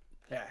 but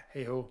yeah,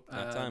 hey ho.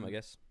 Not time, I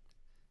guess.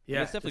 Yeah,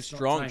 But it's definitely it's not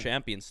strong time.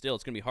 champions still.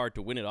 It's going to be hard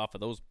to win it off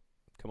of those.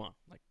 Come on.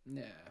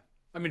 Yeah,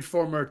 I mean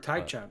former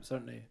tag champs,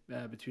 aren't they?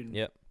 Between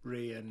Yep.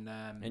 Ray and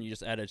And you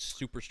just add a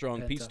super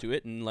strong piece Penta. to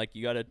it, and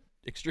you got an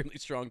extremely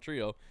strong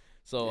trio.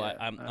 So Yeah,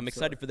 I'm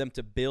excited for them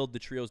to build the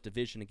trios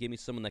division and give me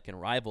someone that can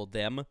rival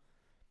them.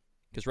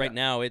 Because right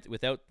Yeah. now,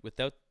 without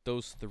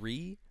those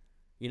three,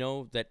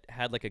 that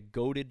had a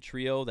goated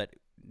trio that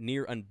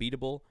near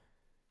unbeatable,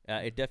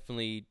 it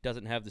definitely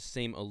doesn't have the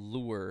same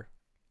allure.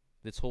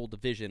 This whole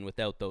division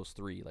without those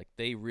three,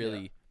 they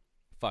really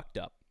fucked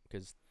up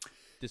because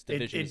this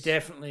division it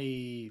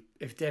definitely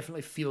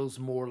feels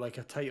more like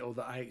a title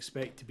that I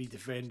expect to be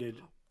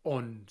defended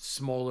on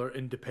smaller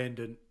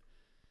independent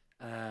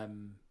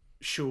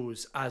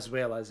shows as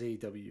well as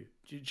AEW.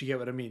 Do you get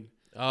what I mean?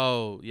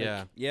 Oh,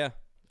 yeah.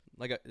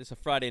 It's a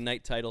Friday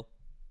night title.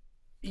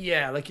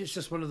 Yeah, it's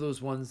just one of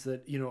those ones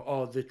that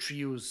the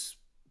trios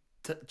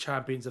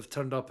champions have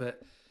turned up at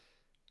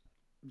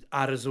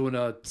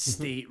Arizona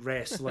State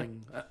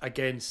Wrestling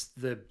against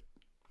the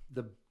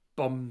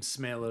bum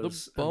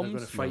smellers, The bum and they're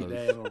going to fight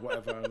smellers. them or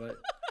whatever.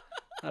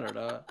 I don't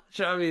know.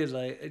 Do you know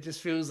what I mean? It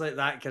just feels like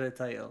that kind of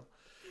title.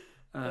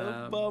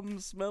 Bum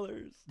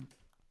smellers.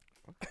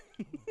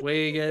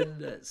 Weighing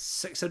in at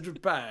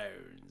 600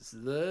 pounds,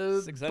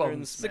 the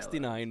bum smellers.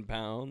 669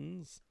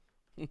 pounds.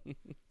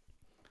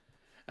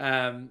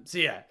 So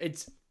yeah,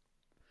 it's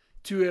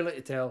too early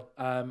to tell.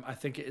 I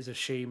think it is a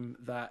shame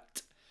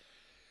that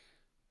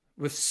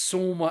with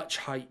so much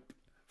hype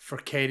for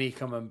Kenny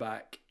coming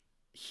back,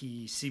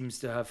 he seems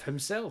to have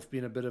himself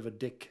been a bit of a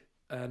dick.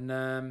 And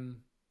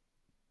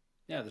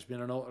there's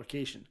been an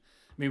altercation.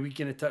 I mean, we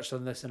kind of touched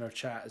on this in our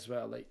chat as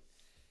well.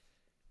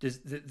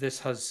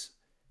 It's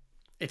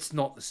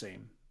not the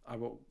same. I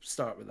will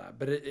start with that,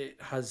 but it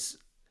has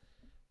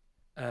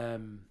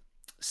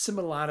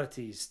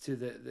similarities to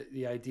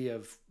the idea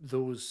of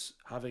those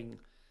having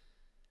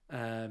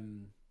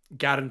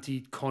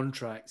guaranteed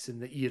contracts in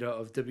the era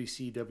of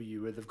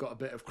WCW, where they've got a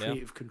bit of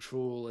creative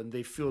control and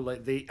they feel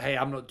like hey,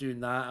 I'm not doing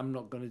that, I'm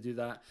not going to do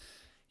that.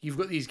 You've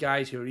got these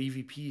guys who are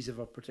EVPs of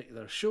a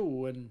particular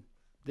show and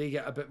they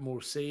get a bit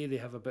more say, they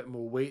have a bit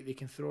more weight they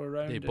can throw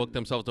around. They book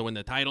themselves to win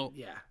the title.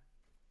 Yeah.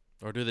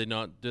 Or do they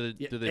not? Do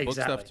they book exactly.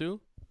 stuff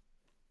too?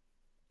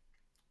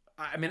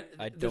 I mean,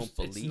 I don't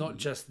it's not believe.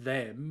 just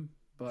them,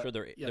 but Sure,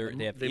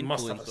 they have they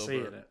must have a influence say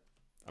over- in it.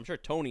 I'm sure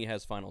Tony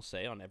has final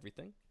say on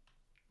everything.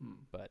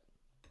 But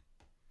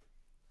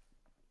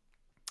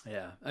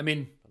Yeah, I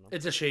mean,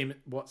 it's a shame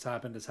what's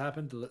happened has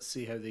happened. Let's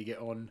see how they get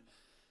on.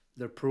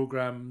 Their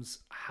programs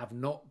have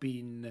not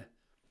been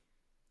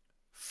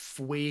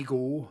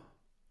fuego.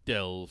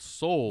 Del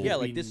Sol. yeah,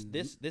 been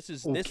this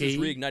has okay.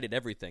 reignited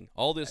everything.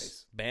 All this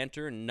Nice.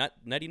 banter and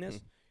nuttiness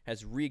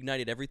has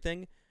reignited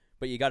everything.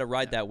 But you got to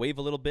ride that wave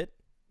a little bit.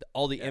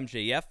 All the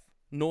MJF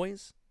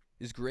noise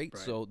is great.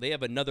 Right. So they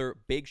have another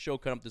big show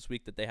coming up this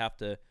week that they got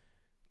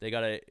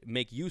to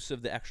make use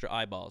of the extra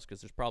eyeballs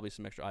because there's probably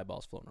some extra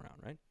eyeballs floating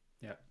around, right?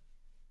 Yeah,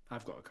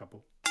 I've got a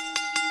couple.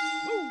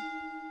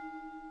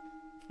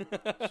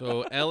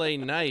 So LA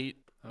Knight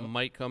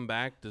might come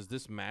back. Does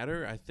this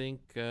matter? I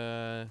think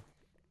for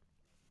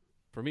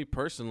me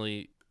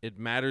personally, it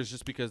matters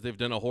just because they've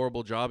done a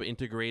horrible job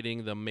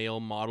integrating the male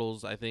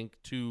models, I think,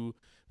 to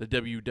the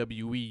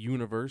WWE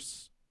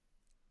universe.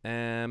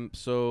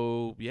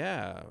 So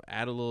yeah,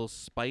 add a little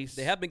spice.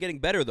 They have been getting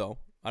better though.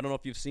 I don't know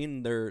if you've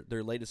seen their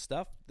latest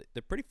stuff.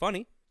 They're pretty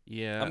funny.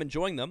 Yeah. I'm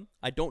enjoying them.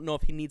 I don't know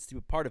if he needs to be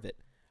a part of it.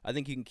 I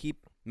think you can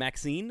keep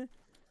Maxine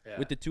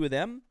with the two of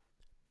them.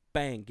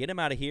 Bang, get him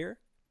out of here.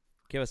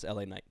 Give us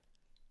LA Knight.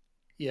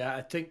 Yeah,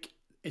 I think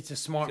it's a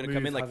smart He's move. gonna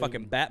come in like having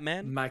fucking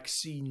Batman.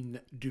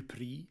 Maxine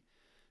Dupree,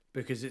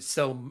 because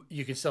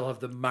you can still have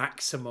the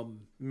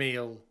maximum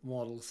male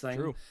models thing.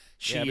 True.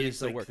 She Yeah, everything is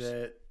still like works.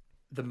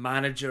 the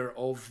manager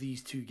of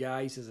these two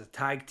guys as a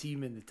tag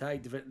team in the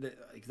tag division.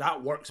 Like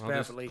that works I'll just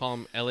perfectly. call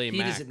him LA He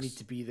Max. doesn't need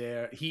to be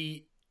there.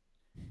 He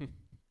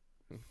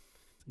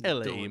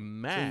LA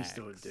don't. Max.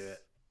 Please don't do it.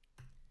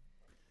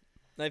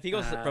 Now, if he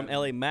goes from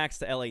LA Max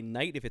to LA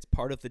Knight, if it's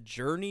part of the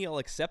journey, I'll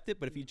accept it.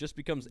 But if he just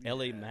becomes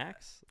LA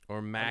Max, Or I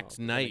don't Max know, does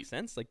that Knight. make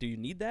sense? Do you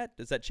need that?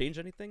 Does that change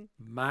anything?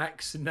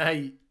 Max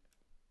Knight.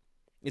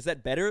 Is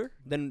that better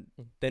than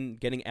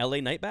getting LA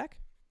Knight back?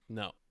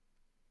 No.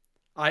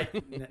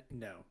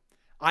 No.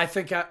 I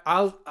think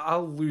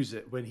I'll lose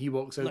it when he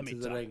walks out Let me to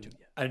the talk ring to you.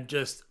 and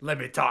just let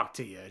me talk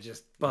to you.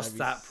 Just bust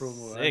That'd that be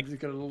promo. sick. I'm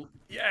just gonna,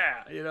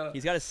 yeah, you know.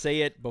 He's got to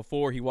say it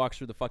before he walks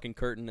through the fucking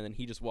curtain, and then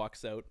he just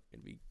walks out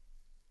and be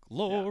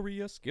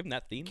glorious. Give him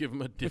that theme. Give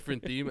him a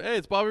different theme. Hey,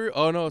 it's Bobby.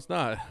 Oh no, it's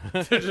not.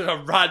 Just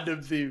a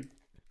random theme.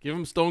 Give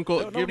him Stone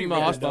Cold. Give him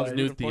Austin's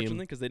new unfortunately, theme.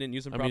 because they didn't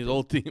use him I mean, properly. his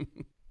old team.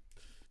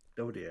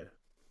 Oh dear.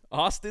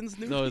 Austin's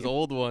new. No, his theme?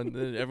 old one.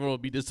 Then everyone will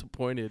be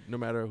disappointed no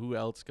matter who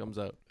else comes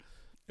out.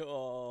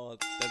 Oh,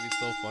 that'd be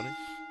so funny.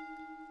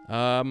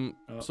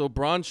 So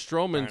Braun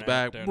Strowman's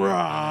back.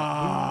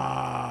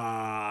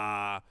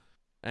 Brah.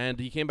 And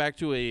he came back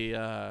to a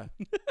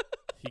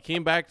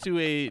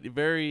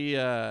very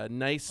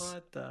nice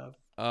What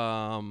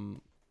the?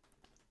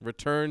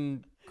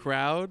 return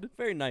crowd.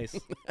 Very nice.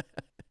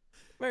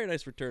 Very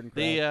nice return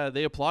crowd.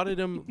 They applauded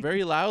him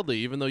very loudly,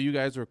 even though you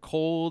guys were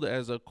cold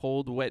as a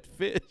cold wet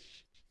fish.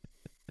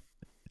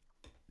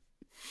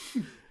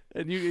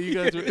 And you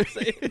guys were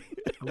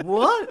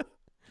What?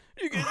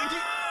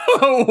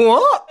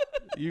 What?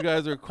 you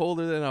guys are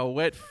colder than a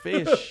wet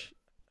fish.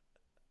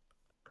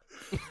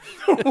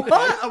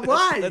 What?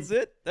 Why? That's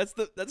it. That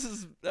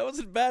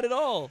wasn't bad at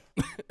all.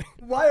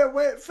 Why a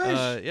wet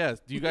fish?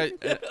 Yes. Do you guys?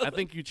 I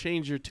think you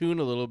changed your tune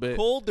a little bit.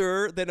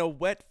 Colder than a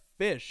wet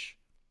fish.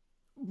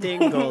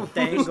 Dingle,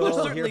 There's dangle.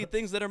 certainly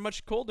things that are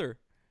much colder.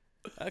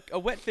 A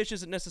wet fish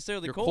isn't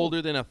necessarily You're cold.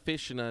 colder than a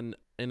fish in a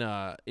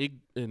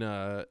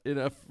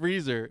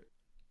freezer.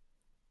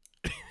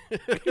 You're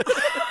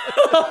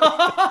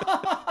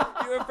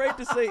afraid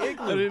to say I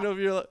igloo. didn't know if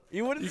you're.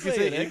 You wouldn't You say, can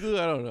say it, eh? igloo.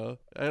 I don't know.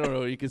 I don't know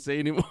what you can say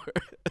anymore.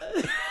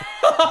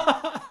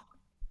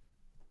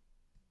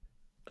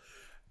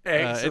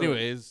 Excellent.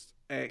 Anyways,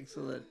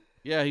 Excellent.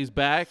 yeah, he's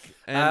back,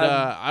 and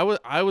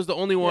I was the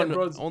only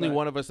Rod's only back.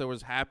 one of us that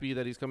was happy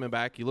that he's coming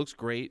back. He looks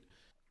great.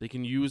 They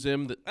can use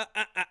him.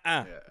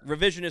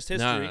 Revisionist history.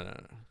 No.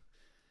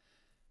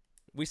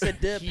 We said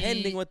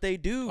depending what they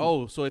do.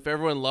 Oh, so if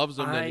everyone loves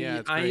him, then yeah,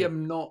 it's I great.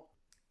 am not.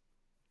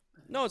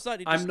 No, it's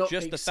not. I'm not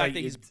just the fact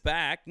that he's excited.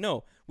 back.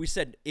 No, we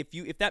said if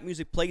that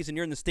music plays and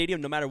you're in the stadium,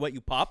 no matter what,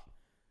 you pop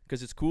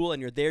because it's cool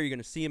and you're there. You're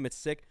gonna see him. It's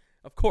sick.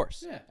 Of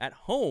course. Yeah. At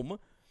home,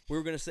 we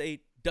were gonna say,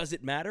 does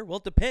it matter? Well,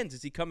 it depends.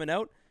 Is he coming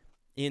out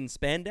in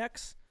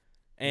spandex?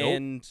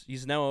 And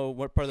he's now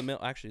what part of the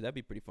middle? Actually, that'd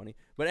be pretty funny.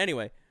 But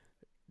anyway,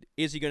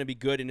 is he gonna be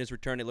good in his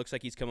return? It looks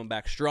like he's coming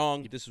back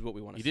strong. This is what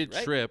we want to He see. did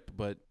right? trip,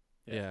 but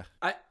yeah.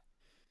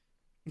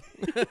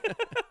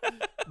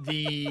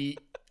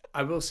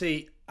 I will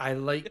say I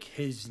like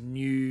his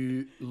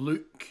new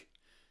look,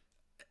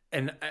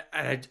 and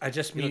I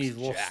just mean he's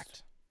looks lost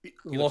jacked.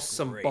 lost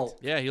some great. bulk.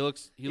 Yeah, he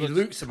looks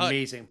cut.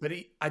 amazing, but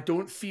I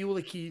don't feel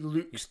like he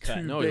looks cut.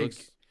 too No, he big.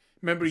 looks-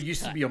 Remember, he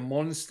used to be a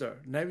monster.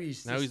 Now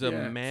he's Now just, he's a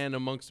man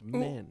amongst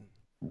men.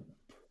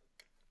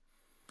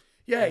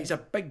 Yeah, he's a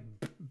big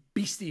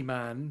beastie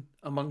man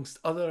amongst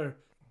other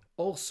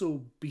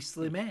also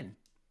beastly men.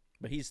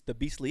 But he's the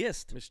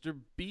beastliest. Mr.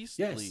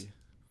 Beastly. Yes.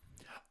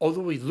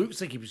 Although he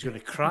looks like he was going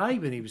to cry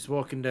when he was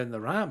walking down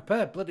the ramp.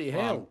 Bloody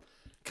hell.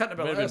 Can't Might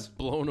about have been this.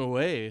 blown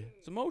away.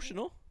 It's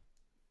emotional.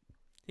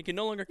 He can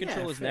no longer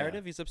control his fair.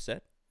 narrative. He's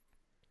upset.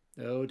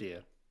 Oh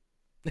dear.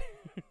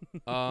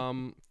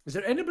 Um, Is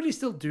there anybody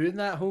still doing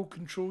that whole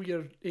control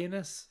your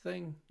anus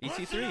thing?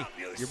 EC3,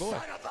 your boy.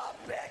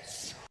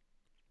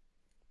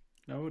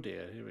 Oh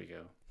dear, here we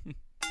go.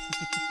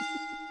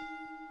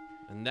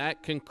 and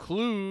that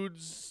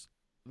concludes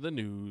the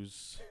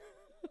news.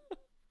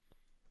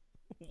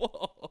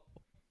 Whoa.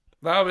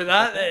 That'll be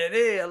that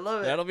then, I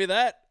love That'll be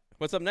that.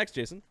 What's up next,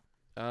 Jason?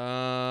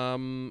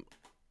 One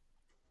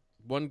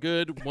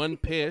good, one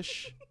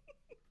pish.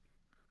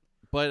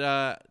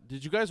 But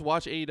did you guys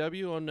watch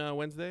AEW on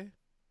Wednesday?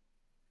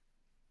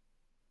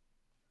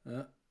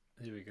 Here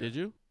we go. Did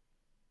you?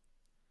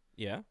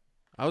 Yeah.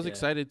 I was Yeah.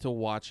 excited to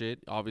watch it,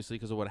 obviously,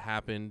 because of what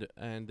happened,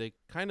 and they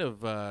kind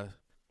of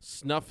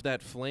snuffed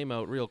that flame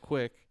out real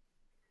quick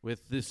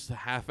with this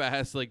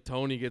half-ass, like,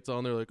 Tony gets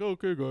on there like,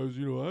 okay, guys,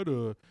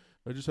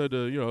 I just had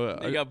to,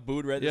 They got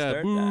booed right at the yeah,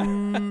 start.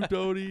 boo,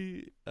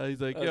 Tony.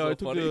 He's like, That was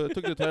yeah, so I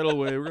took the title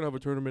away. We're gonna have a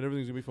tournament.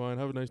 Everything's gonna be fine.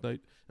 Have a nice night.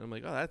 And I'm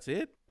like, oh, that's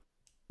it.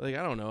 Like,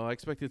 I don't know. I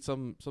expected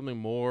something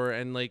more,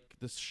 and like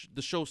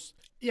the show's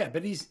Yeah,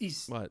 but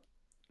he's what?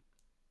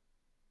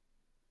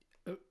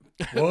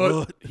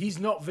 what? He's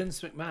not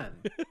Vince McMahon.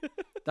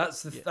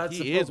 That's the Yeah, that's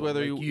he the is, problem. whether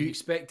Like, you- you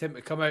expect him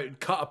to come out and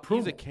cut a promo.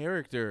 He's a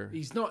character.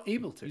 He's not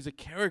able to. He's a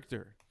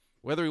character,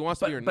 whether he wants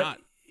to be or not.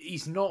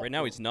 He's not. Right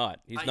now, he's not.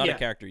 He's not yeah, a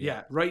character yet.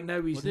 Yeah, right now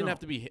Well, he's it didn't not. have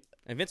to be.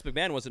 And Vince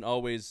McMahon wasn't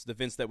always the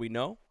Vince that we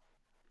know.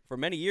 For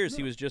many years,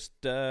 he was just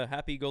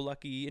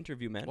happy-go-lucky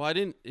interview man. Well, it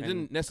And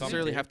didn't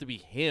necessarily commentator. have to be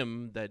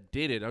him that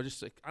did it. I was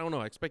just like, I don't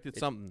know. I expected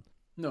something,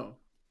 No.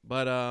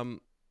 but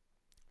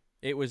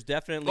It was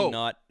definitely Oh.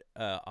 not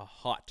a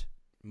hot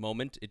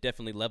moment. It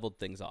definitely leveled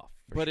things off.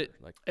 for But sure.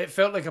 it- like It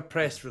felt like a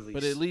press release.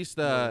 But at least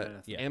more than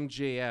anything. Yeah.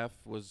 MJF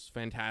was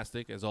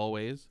fantastic as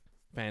always.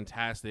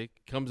 Fantastic.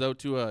 Comes out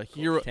to a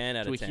hero 10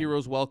 out to of a 10.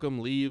 hero's welcome,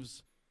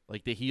 leaves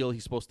like the heel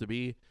he's supposed to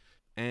be.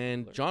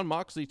 And John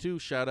Moxley too,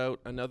 shout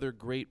out, another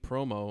great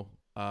promo.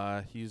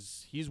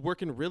 He's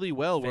working really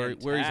well where he's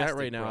at Fantastic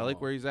right now. I like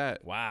promo. where he's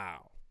at.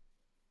 Wow.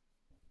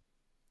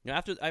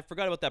 Now, I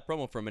forgot about that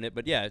promo for a minute,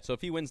 but yeah. So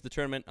if he wins the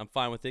tournament, I'm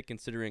fine with it,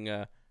 considering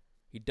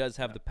he does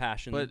have the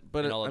passion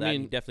But and all of I that.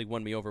 mean, He definitely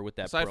won me over with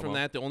that. Aside promo. from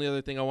that, the only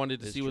other thing I wanted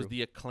to Is see was true.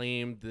 the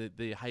acclaim,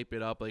 the hype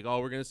it up, like, oh,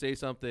 we're gonna say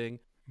something,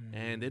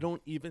 and they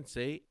don't even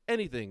say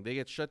anything. They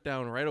get shut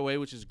down right away,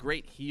 which is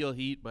great heel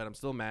heat, but I'm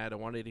still mad. I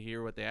wanted to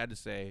hear what they had to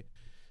say,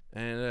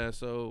 and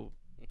so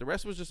the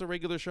rest was just a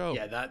regular show.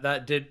 Yeah,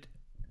 that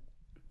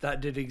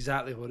did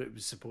exactly what it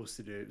was supposed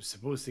to do. It was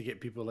supposed to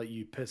get people like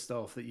you pissed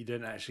off that you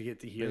didn't actually get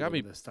to hear got them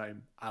me, this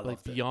time. I like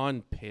loved it.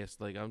 beyond pissed.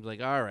 Like I'm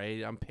like, all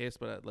right, I'm pissed,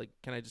 but like,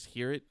 can I just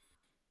hear it?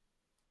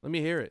 Let me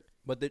hear it.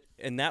 But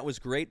and that was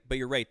great. But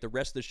you're right. The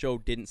rest of the show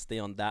didn't stay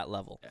on that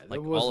level. Yeah,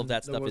 like there all of wasn't-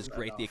 that there stuff is wasn't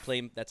great. The enough.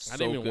 acclaim, that's I so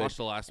didn't even good. watch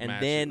the last and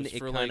match. then was it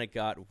for, kind of like,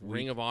 got weak.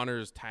 Ring of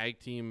Honor's Tag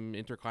Team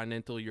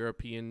Intercontinental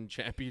European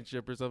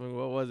Championship or something.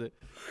 What was it?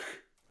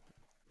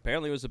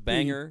 Apparently, it was a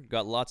banger.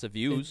 Got lots of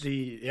views.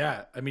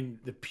 I mean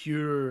the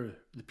pure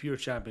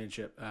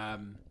championship.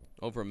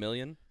 Over 1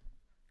 million.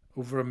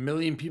 Over 1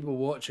 million people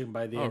watching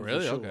by the Oh, end really?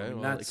 of the show. Okay. I mean,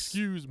 Well, that's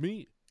excuse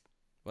me.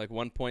 Like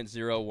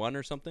 1.01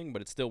 or something,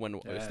 but it still went.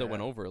 It still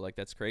went Yeah. over. Like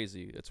that's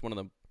crazy. It's one of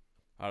the.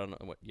 I don't know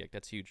what. Yeah,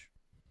 that's huge.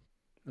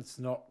 That's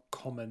not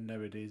common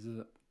nowadays, is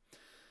it?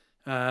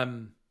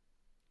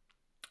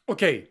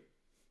 Okay.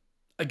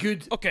 A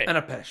good Okay. and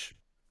a pish.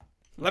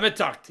 Let me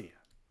talk to you.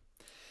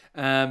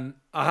 I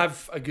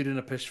have a good and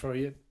a pish for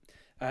you.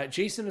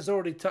 Jason has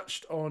already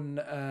touched on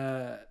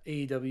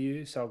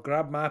AEW, so I'll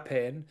grab my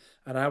pen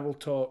and I will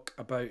talk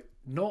about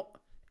not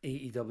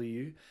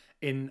AEW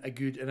in a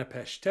good and a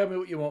pish. Tell me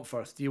what you want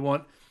first. Do you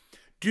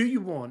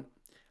want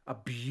a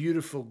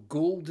beautiful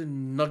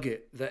golden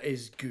nugget that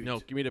is good? No,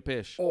 give me the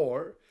pish.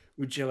 Or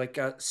would you like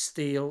a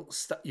stale?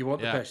 You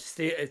want Yeah. the pish?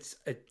 Stale.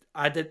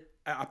 I did.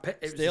 It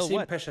was Stale the same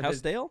what? pish I How did.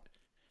 stale?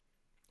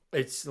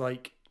 It's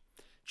like,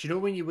 do you know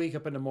when you wake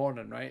up in the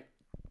morning, right?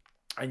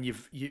 And you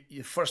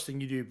first thing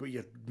you do, but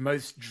your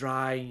mouth's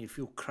dry and you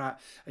feel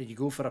crap, and you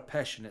go for a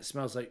pish, and it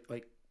smells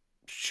like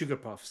sugar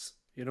puffs.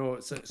 You know,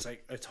 it's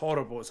like it's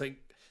horrible. It's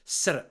like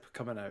syrup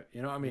coming out.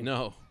 You know what I mean?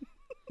 No.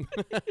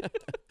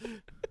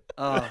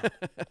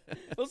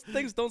 Those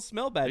things don't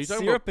smell bad. Are you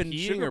talking Syrup about and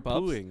peeing sugar or puffs.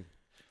 pooing?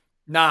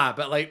 Nah,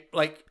 but like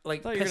thought you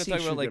were gonna pissy talk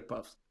about, sugar like,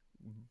 puffs.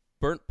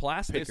 Burnt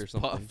plastic Piss or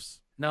something. puffs.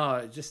 No,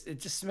 it just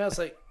smells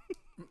like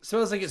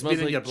smells like it's Smells been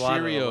in like your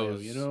bladder a while,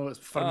 Cheerios. you know, it's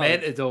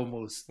fermented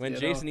almost. When you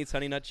Jason know? eats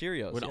Honey Nut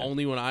Cheerios. When yeah.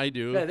 only when I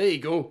do. Yeah, there you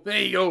go.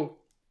 There you go.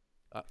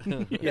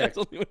 Yeah. That's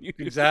only when you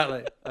do.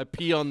 Exactly. I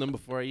pee on them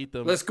before I eat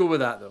them. Let's go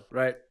with that though,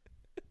 right?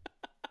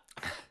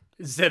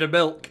 Instead of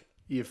milk,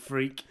 you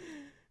freak.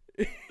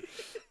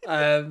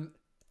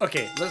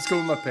 Okay, let's go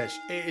with my pish.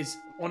 It is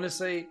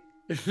honestly,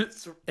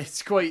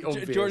 it's quite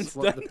obvious Jordan's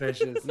what done. the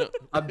pish is. No,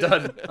 I'm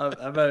done.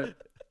 I'm out.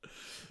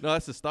 No,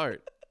 that's the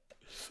start.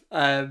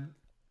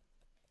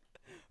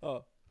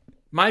 Oh.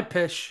 My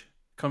pish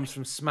comes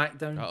from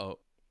SmackDown. Uh-oh.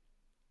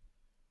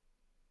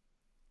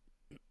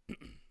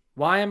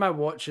 Why am I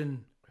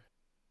watching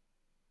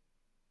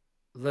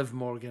Liv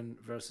Morgan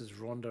versus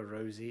Ronda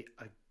Rousey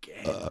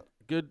again?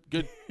 Good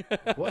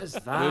What is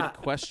good that?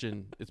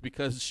 question. It's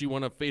because she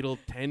won a fatal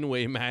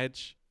 10-way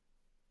match.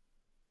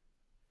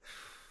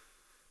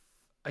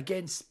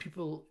 Against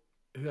people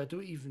who I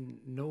don't even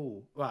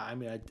know. Well, I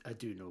mean, I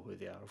do know who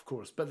they are, of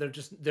course, but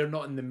they're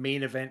not in the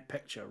main event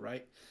picture,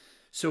 right?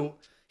 So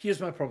here's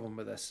my problem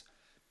with this.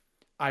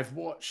 I've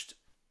watched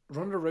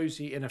Ronda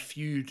Rousey in a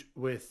feud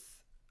with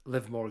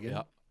Liv Morgan.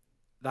 Yeah.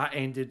 That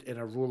ended in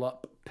a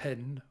roll-up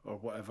pin or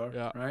whatever,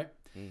 Yeah. right?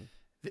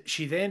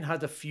 She then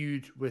had a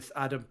feud with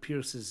Adam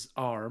Pearce's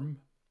arm,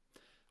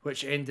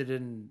 which ended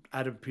in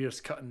Adam Pearce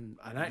cutting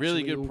an actually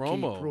Really good okay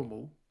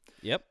promo.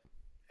 Yep.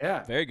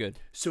 Yeah. Very good.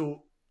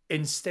 So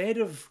instead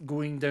of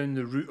going down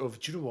the route of,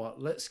 do you know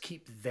what, let's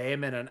keep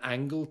them in an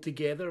angle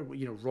together,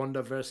 you know,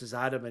 Ronda versus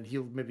Adam, and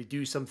he'll maybe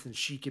do something,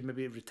 she can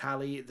maybe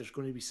retaliate, there's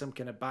going to be some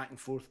kind of back and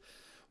forth.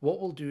 What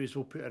we'll do is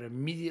we'll put her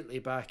immediately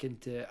back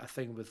into a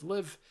thing with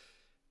Liv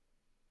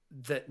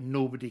that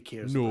nobody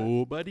cares about.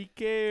 Nobody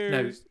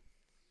cares.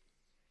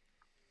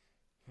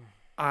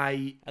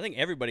 I I think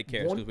everybody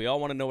cares because we all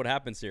want to know what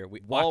happens here.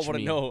 We Watch all want to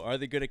me. know: are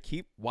they going to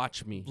keep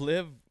Watch me.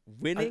 Liv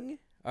winning?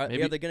 Are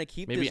Maybe- they going to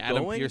keep maybe this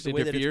Adam going Pearce the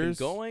way that it's been interferes?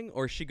 going,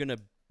 or is she going to?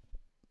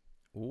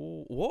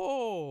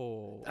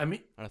 Whoa! I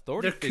mean, An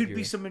authority there could figure.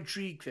 be some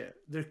intrigue there.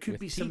 There could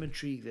With be some teeth.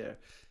 intrigue there.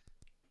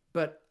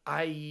 But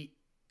I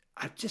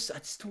just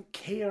don't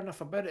care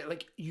enough about it.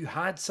 Like, you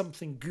had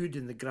something good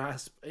in the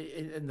grasp,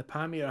 in the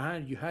palm of your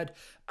hand. You had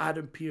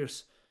Adam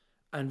Pearce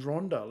and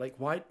Ronda. Like,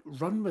 why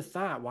run with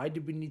that? Why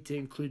did we need to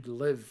include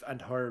Liv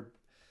and her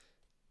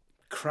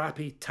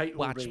crappy title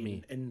Watch reign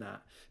me. in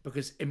that?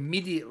 Because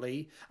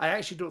immediately, I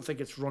actually don't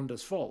think it's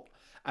Ronda's fault.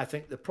 I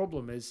think the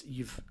problem is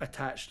you've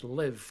attached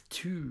Liv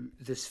to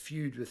this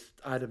feud with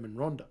Adam and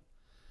Ronda.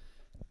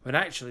 When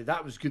actually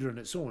that was good on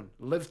its own.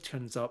 Liv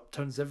turns up,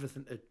 turns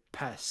everything to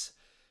piss,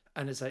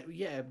 and it's like,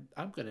 yeah,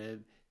 I'm gonna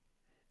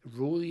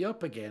roll you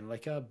up again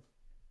like a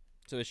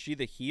So is she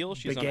the heel?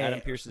 She's on Baguette Adam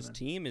or Pearce's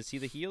something. team. Is he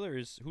the heel, or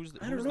is who's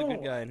I don't the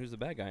good know. guy and who's the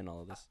bad guy in all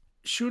of this?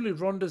 Surely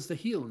Ronda's the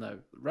heel now,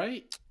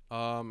 right?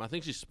 I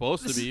think she's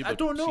supposed This to is- be, I but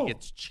don't she know.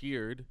 gets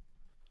cheered.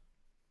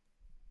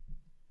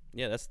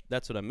 Yeah,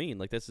 that's what I mean.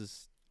 Like this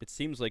is. It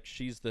seems like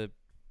she's the.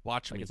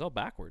 Watch Like me. it's all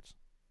backwards.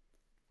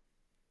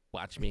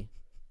 Watch me.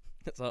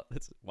 That's all.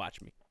 It's watch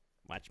me.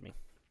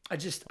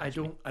 I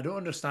don't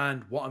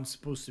understand what I'm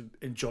supposed to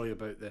enjoy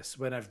about this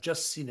when I've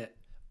just seen it.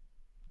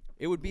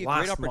 It would be a Last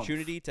great month.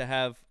 opportunity to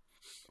have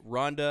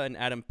Ronda and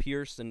Adam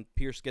Pearce, and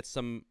Pearce gets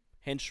some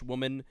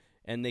henchwoman,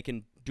 and they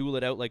can duel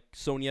it out like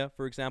Sonya,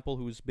 for example,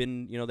 who's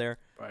been there,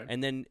 Right.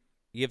 and then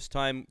gives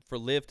time for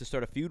Liv to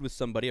start a feud with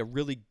somebody, a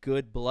really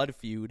good blood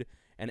feud,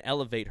 and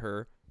elevate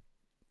her.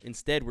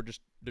 Instead, we're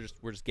just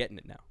getting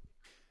it now.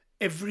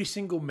 Every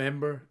single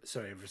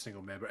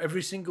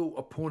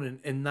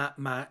opponent in that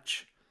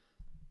match.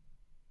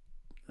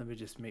 Let me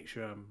just make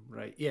sure I'm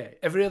right. Yeah,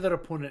 every other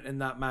opponent in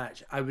that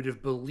match, I would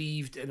have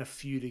believed in a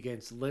feud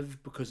against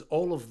Liv because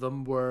all of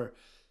them were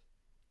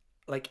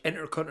like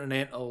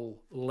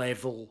intercontinental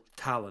level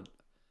talent.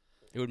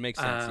 It would make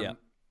sense, yeah.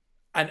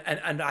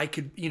 And I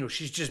could,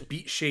 she's just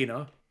beat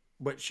Shayna,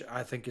 which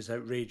I think is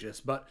outrageous.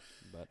 But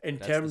But in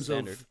that's the terms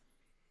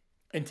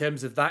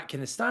standard. of that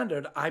kind of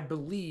standard, I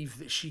believe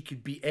that she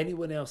could beat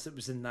anyone else that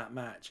was in that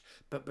match.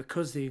 But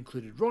because they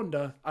included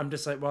Ronda, I'm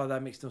just like, well,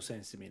 that makes no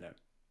sense to me now.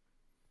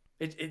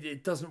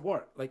 It doesn't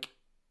work. Like,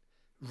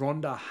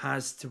 Ronda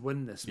has to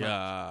win this match.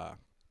 Yeah.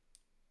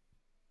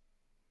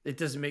 It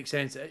doesn't make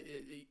sense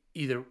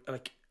either,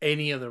 like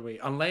any other way,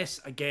 unless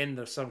again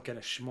there's some kind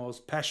of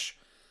schmoz pish.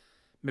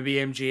 Maybe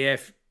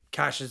MJF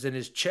cashes in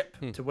his chip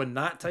to win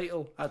that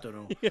title. I don't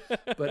know,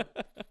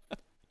 but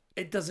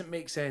it doesn't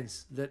make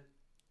sense that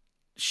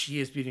she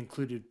has been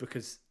included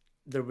because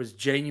there was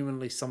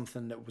genuinely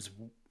something that was,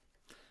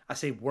 I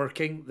say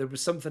working. There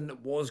was something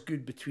that was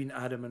good between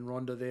Adam and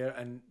Ronda there,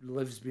 and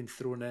Liv's been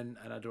thrown in,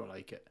 and I don't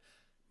like it.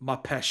 My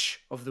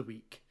pish of the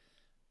week.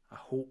 I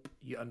hope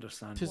you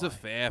understand. Tis why. a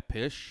fair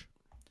pish.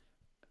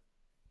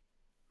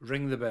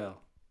 Ring the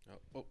bell.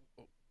 Oh.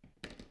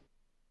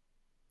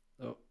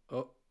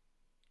 Oh.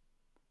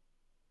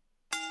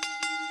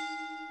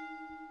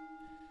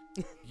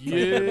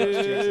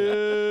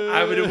 Yeah.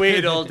 I would have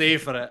waited all day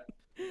for it.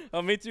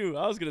 Oh, me too.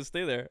 I was gonna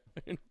stay there,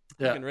 Yeah.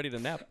 getting ready to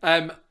nap.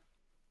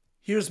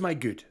 Here's my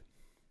good.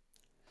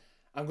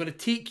 I'm going to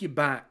take you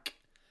back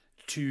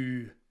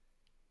to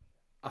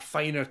a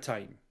finer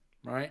time,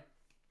 right?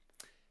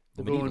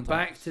 The We're going medieval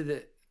back times. to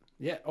the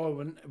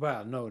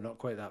well, no, not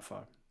quite that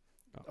far.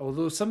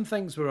 Although some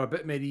things were a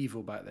bit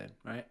medieval back then,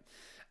 right?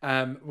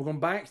 We're going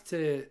back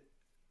to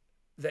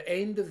the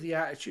end of the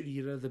Attitude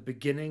Era, the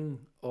beginning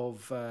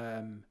of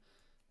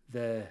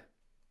the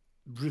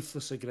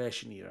Ruthless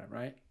Aggression Era,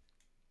 right?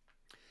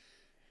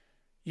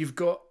 You've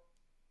got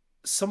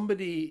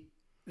somebody.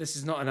 This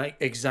is not an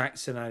exact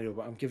scenario,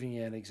 but I'm giving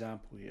you an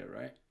example here,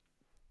 right?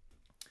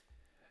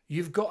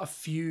 You've got a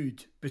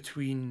feud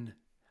between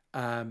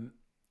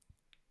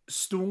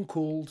Stone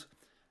Cold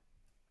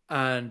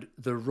and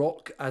The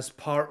Rock as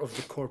part of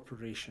the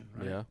corporation,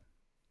 right? Yeah.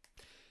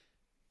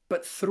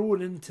 But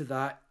thrown into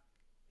that,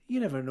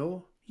 you never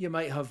know. You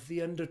might have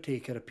The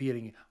Undertaker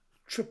appearing,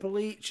 Triple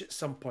H at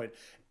some point,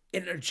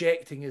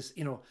 interjecting as,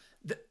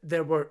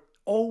 there were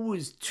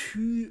always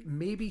 2,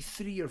 maybe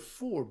 3 or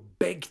 4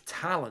 big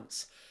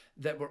talents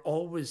that were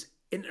always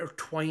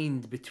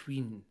intertwined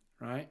between,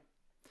 right?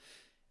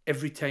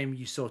 Every time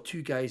you saw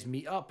 2 guys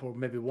meet up, or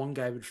maybe one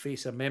guy would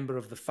face a member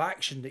of the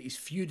faction that he's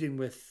feuding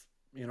with,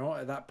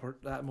 at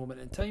that moment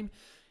in time,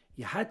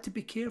 you had to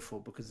be careful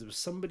because there was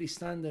somebody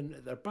standing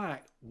at their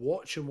back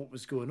watching what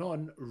was going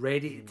on,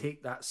 ready to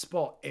take that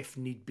spot if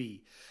need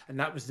be. And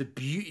that was the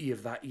beauty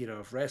of that era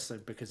of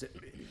wrestling, because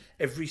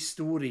every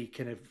story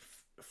kind of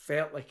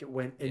felt like it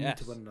went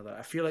into one another.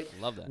 I feel like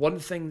Love that. one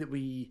thing that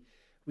we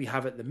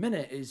have at the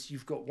minute is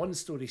you've got one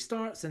story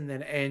starts and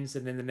then ends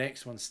and then the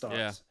next one starts.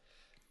 Yeah.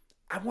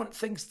 I want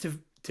things to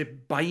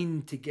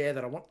bind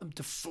together. I want them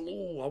to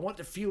flow. I want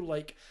to feel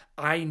like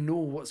I know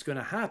what's going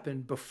to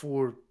happen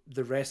before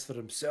the wrestler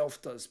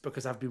himself does,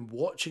 because I've been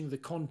watching the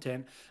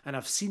content and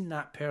I've seen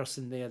that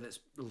person there that's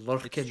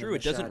lurking. It's true. In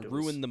It the doesn't shadows.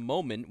 ruin the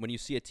moment when you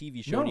see a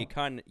TV show. No.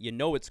 And you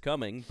know it's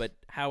coming, but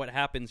how it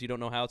happens, you don't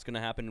know how it's going to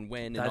happen and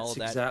when and all That's of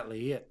that.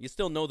 exactly it. You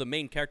still know the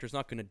main character's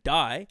not going to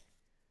die.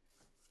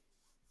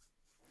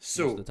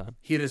 So most of the time.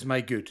 here is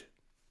my good.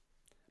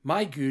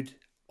 My good,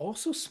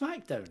 also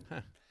SmackDown.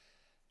 Huh.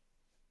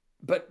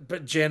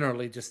 But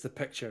generally just the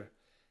picture.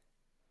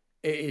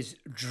 It is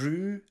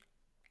Drew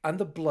and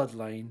the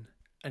Bloodline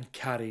and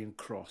Karrion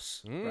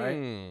Kross, right?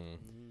 Mm.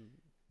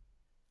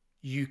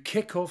 You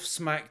kick off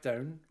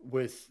SmackDown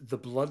with the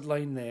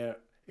Bloodline there,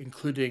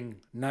 including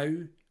now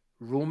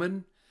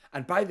Roman.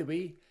 And by the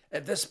way,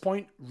 at this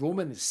point,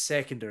 Roman is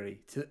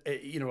secondary to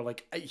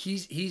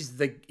he's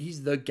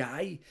the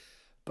guy.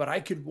 But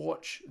I could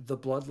watch the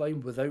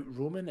Bloodline without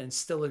Roman and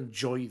still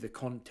enjoy the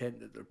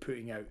content that they're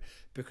putting out,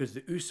 because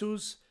the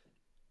Usos,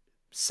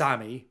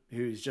 Sammy,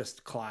 who is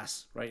just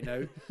class right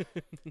now,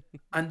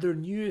 and their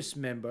newest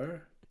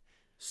member,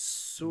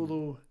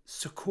 Solo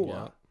Sokoa,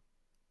 Yeah.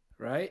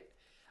 right?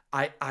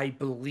 I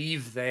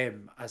believe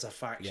them as a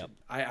faction. Yep.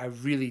 I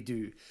really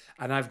do.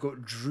 And I've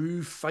got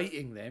Drew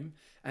fighting them.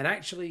 And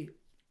actually,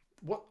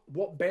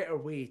 what better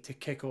way to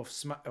kick off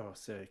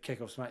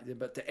SmackDown,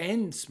 but to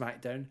end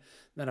SmackDown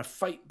than a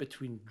fight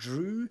between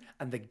Drew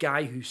and the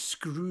guy who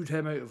screwed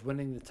him out of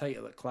winning the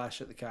title at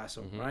Clash at the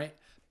Castle, right?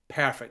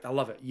 Perfect. I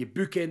love it. You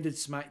bookended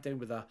SmackDown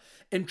with a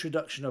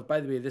introduction of, by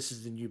the way, this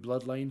is the new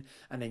bloodline,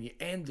 and then you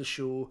end the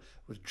show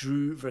with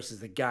Drew versus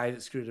the guy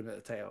that screwed him at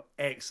the title.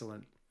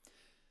 Excellent.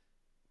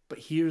 But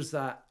here's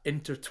that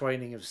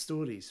intertwining of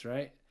stories,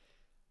 right?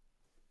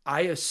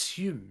 I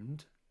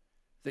assumed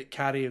that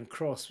Karrion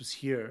Kross was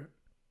here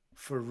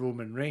for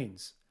Roman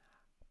Reigns,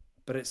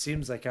 but it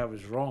seems like I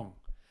was wrong.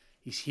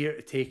 He's here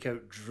to take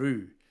out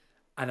Drew,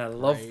 and I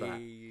love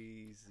that.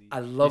 I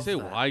love Did you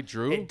say that. why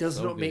Drew? It does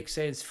So not good. make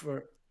sense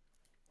for.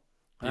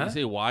 Did you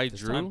say why This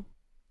Drew? time.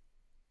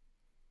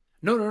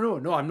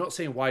 No. I'm not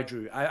saying why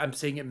Drew. I'm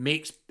saying it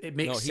makes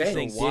No, sense. he's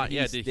saying Why? did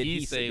Yeah, he, did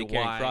he say did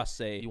Karrion why Kross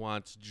say, he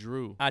wants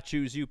Drew? I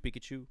choose you,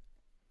 Pikachu?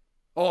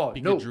 Oh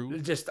no,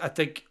 Pikachu? just I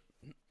think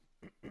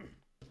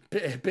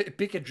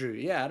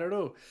Pikachu. Yeah, I don't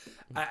know.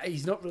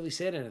 He's not really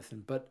said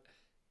anything, but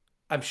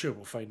I'm sure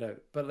we'll find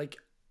out. But like,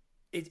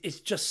 it's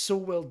just so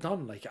well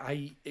done. Like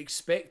I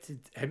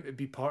expected him to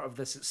be part of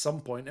this at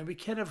some point, and we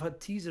kind of had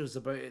teasers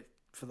about it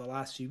for the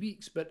last few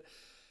weeks, but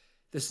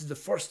this is the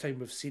first time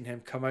we've seen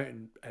him come out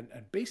and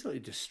basically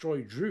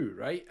destroy Drew,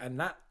 right? And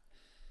that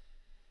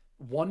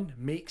one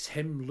makes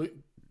him look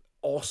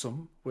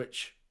awesome,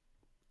 which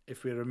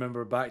if we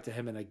remember back to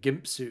him in a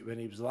gimp suit when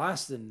he was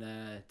last in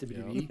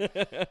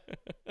WWE,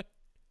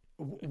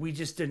 we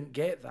just didn't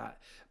get that.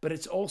 But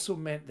it's also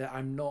meant that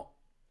I'm not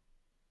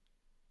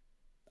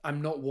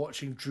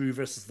watching Drew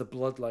versus the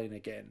Bloodline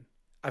again.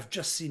 I've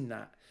just seen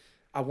that.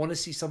 I want to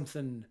see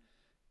something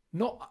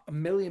not a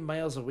million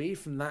miles away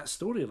from that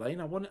storyline.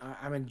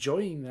 I'm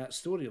enjoying that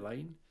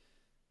storyline,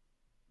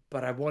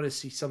 but I want to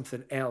see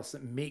something else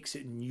that makes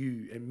it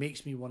new and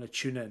makes me want to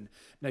tune in.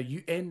 Now,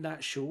 you end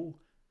that show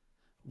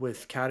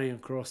with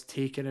Karrion Kross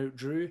taking out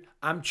Drew.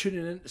 I'm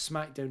tuning into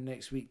SmackDown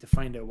next week to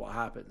find out what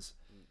happens.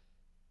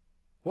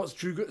 What's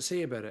Drew got to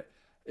say about it?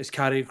 Is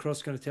Karrion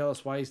Kross going to tell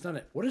us why he's done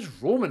it? What does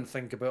Roman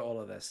think about all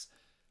of this?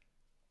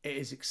 It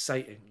is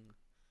exciting.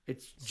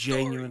 It's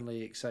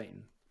genuinely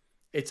exciting.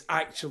 It's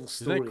actual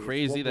story. Isn't that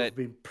crazy what that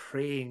we've been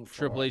praying for?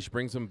 Triple H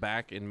brings him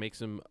back and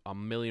makes him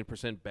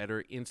 1,000,000%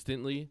 better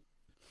instantly.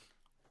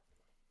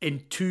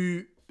 In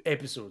 2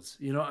 episodes.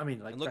 You know what I mean?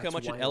 Like, And look how that's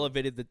much it wild.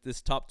 elevated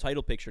this top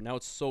title picture. Now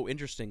it's so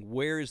interesting.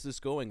 Where is this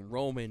going?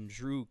 Roman,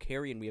 Drew,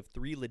 Karrion. We have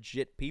 3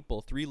 legit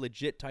people, 3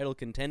 legit title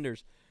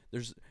contenders.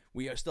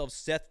 We still have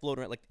Seth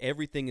floating around. Like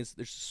everything is.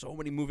 There's so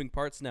many moving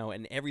parts now,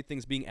 and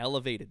everything's being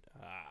elevated.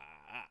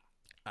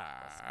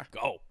 Let's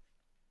go.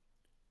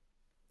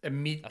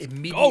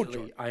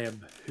 Immediately, I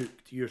am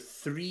hooked. You're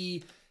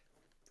 3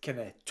 kind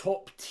of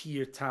top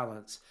tier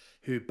talents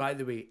who, by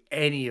the way,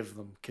 any of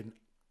them can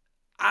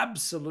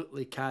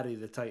absolutely carry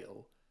the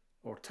title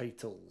or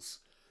titles.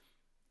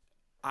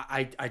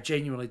 I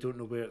genuinely don't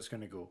know where it's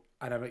going to go,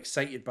 and I'm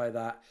excited by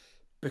that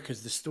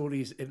because the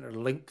stories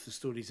interlink, the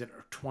stories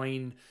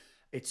intertwine.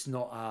 It's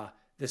not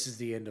this is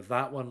the end of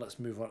that one, let's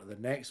move on to the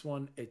next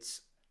one.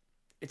 It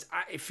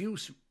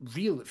feels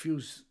real. It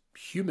feels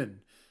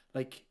human.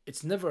 Like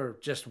it's never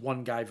just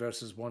one guy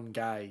versus one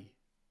guy,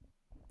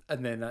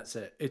 and then that's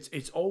it.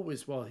 It's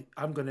always, well,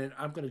 I'm gonna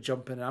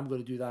jump in and I'm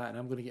gonna do that and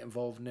I'm gonna get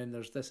involved, and then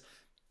there's this.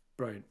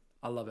 Brilliant.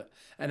 I love it.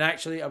 And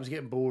actually, I was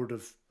getting bored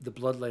of the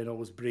Bloodline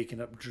always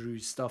breaking up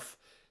Drew's stuff.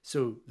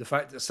 So the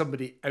fact that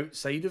somebody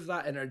outside of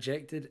that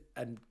interjected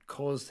and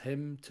caused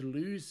him to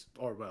lose,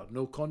 or well,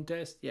 no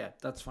contest, yeah,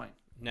 that's fine.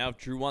 Now, if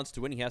Drew wants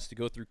to win, he has to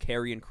go through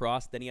Karrion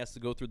Kross, then he has to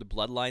go through the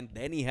Bloodline,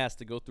 then he has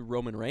to go through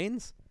Roman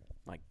Reigns.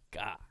 My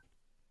God.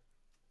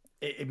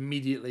 It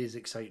immediately is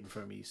exciting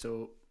for me.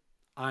 So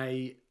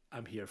I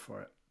am here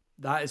for it.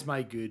 That is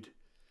my good.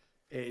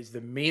 It is the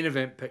main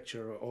event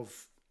picture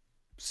of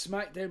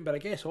SmackDown, but I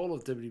guess all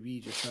of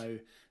WWE just now.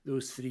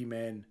 Those 3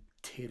 men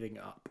tearing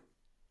it up.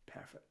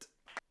 Perfect.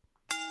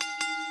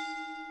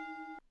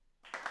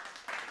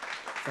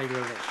 Thank you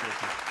very much,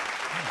 Jason.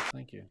 Oh,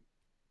 thank you.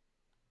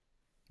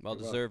 Well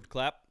deserved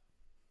clap.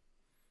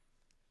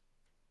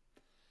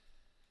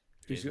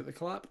 Who's got the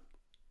clap?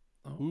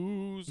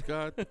 Who's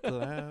got the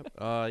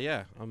clap?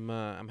 Yeah,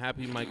 I'm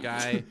happy my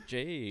guy.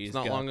 Jay's It's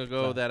not got long the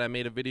ago clap. that I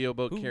made a video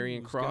about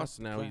Karrion Who's got Kross.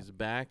 the Now clap? he's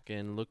back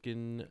and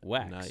looking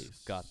Wax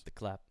nice. got the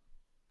clap.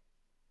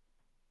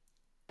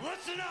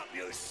 Listen up,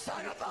 you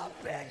son of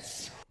a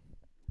bitch!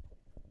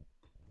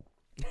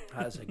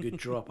 That's a good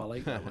drop. I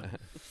like that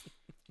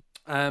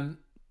one.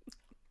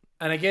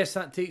 And I guess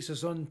that takes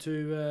us on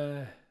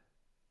to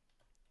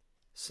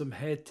some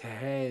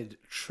head-to-head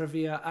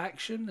trivia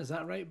action. Is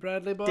that right,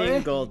 Bradley boy?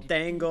 Dingle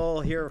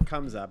dangle, here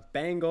comes a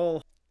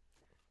bangle.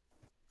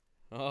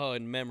 Oh,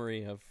 in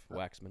memory of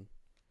Waxman.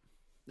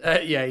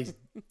 Yeah, he's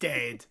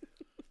dead.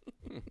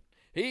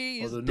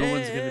 He's Although dead. no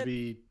one's going to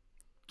be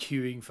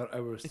queuing for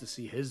hours to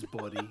see his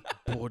body.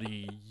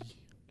 Body.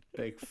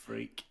 Big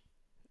freak.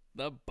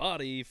 The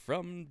body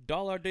from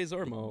Dollar des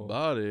Ormeaux.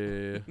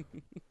 Body.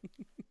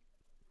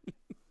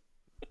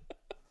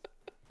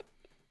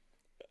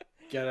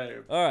 Get out.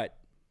 All right.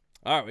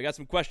 We got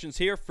some questions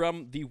here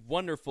from the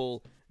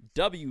wonderful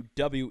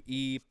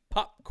WWE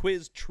Pop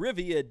Quiz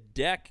Trivia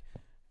deck.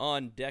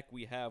 On deck,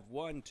 we have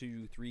 1,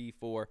 2, 3,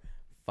 4,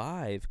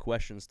 5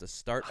 questions to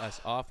start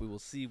us off. We will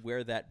see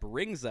where that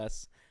brings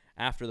us.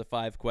 After the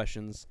 5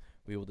 questions,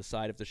 we will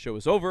decide if the show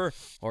is over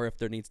or if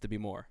there needs to be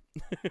more.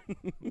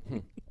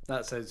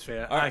 That sounds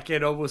fair. All right. I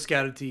can almost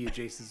guarantee you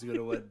Jason's going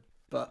to win,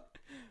 but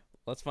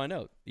Let's find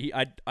out.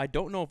 I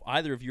don't know if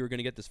either of you are going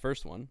to get this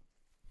first one.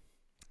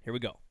 Here we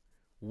go.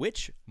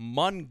 Which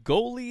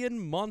Mongolian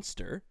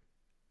monster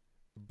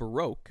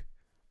broke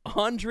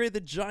Andre the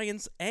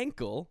Giant's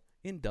ankle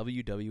in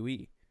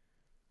WWE?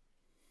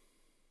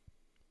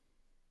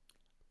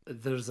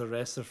 there's a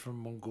wrestler from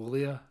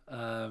Mongolia.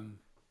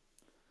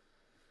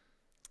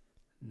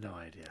 No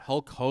idea.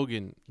 Hulk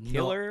Hogan.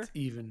 Killer? Not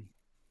even.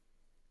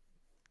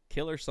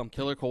 Killer something.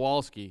 Killer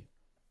Kowalski.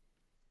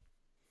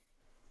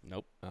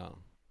 Nope. Oh.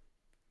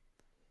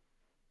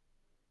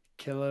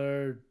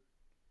 Killer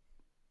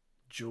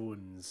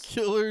Jones.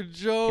 Killer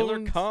Jones.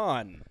 Killer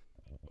Khan.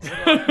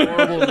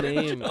 Horrible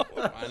name.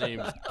 My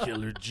name's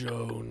Killer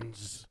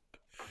Jones.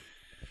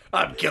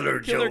 I'm Killer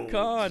Killer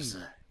Jones.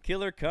 Khan.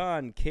 Killer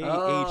Khan.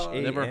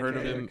 K-H-A-N. Never heard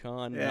of Killer him.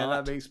 Khan, Yeah,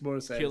 not that makes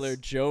more sense. Killer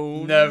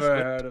Jones. Never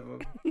heard of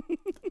him.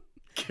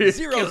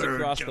 Zeros Killer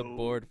across the Jones.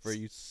 board for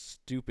you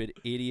stupid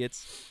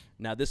idiots.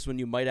 Now, this one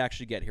you might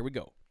actually get. Here we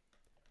go.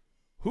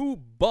 Who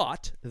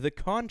bought the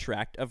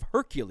contract of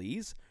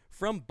Hercules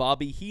from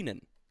Bobby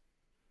Heenan?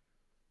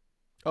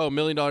 Oh, $1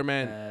 Million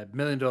Man. $1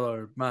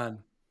 Million Man.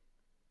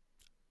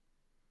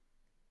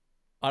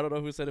 I don't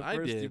know who said it I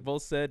first. did. You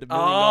both said $1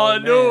 Oh,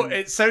 million no. man.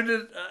 It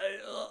sounded.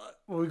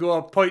 We go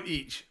a point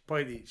each.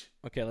 Point each.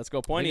 Okay, let's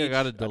go. Point think I each.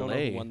 got a I don't know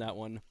delay. who won that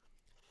one.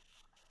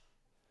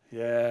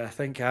 Yeah, I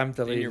think I'm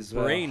delayed In your as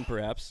well. brain,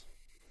 perhaps.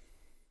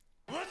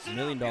 $1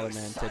 Million Man,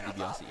 Ted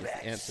DiBiase is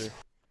the answer.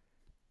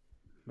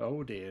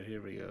 Oh, dear.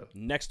 Here we go.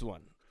 Next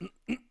one.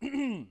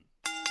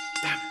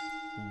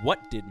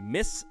 What did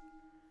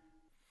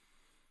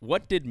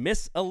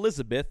Miss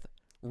Elizabeth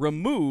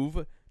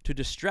remove to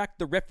distract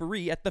the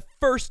referee at the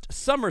first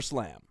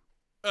SummerSlam?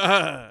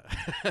 Her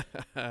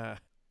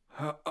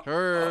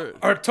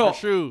top.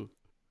 shoe.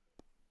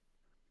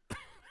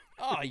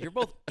 Oh, you're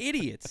both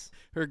idiots.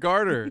 Her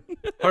garter.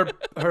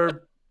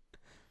 Her.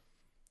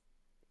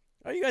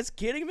 Are you guys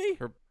kidding me?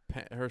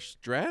 Her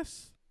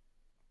dress.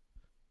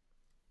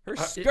 Her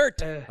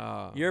skirt.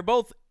 Oh. You're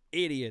both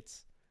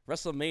idiots.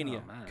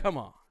 WrestleMania. Oh, man. Come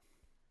on.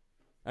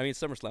 I mean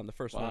SummerSlam, the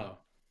first one. Wow.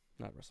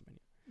 Not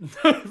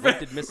WrestleMania. What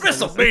did Miss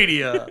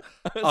WrestleMania.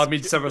 I mean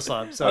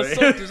SummerSlam. Sorry.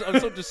 I'm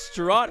so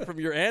distraught from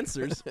your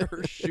answers.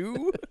 Her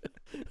shoe?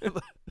 I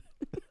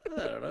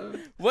don't know.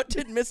 What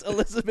did Miss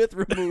Elizabeth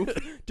remove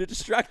to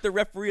distract the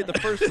referee at the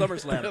first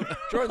SummerSlam?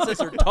 Jordan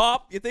says her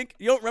top. You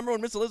don't remember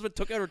when Miss Elizabeth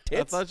took out her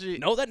tits? thought she-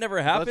 no, that never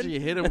I thought happened. she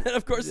hit him. And then,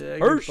 of course, Yeah,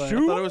 her good point.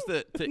 shoe. I thought it was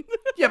to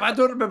Yeah, but I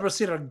don't remember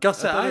seeing her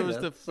gusset I thought it either. was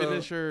to so-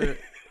 finish her.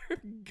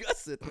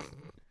 Gusset.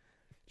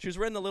 She was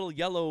wearing the little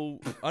yellow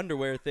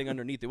underwear thing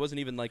underneath. It wasn't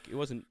even like it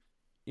wasn't.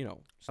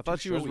 I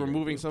thought she was showy or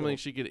removing anything. something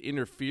she could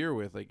interfere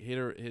with, like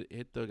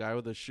hit the guy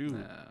with a shoe.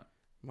 No,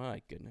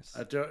 My goodness.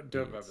 I don't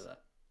remember that.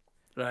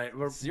 Right,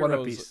 we're one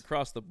Zeros apiece.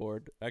 across the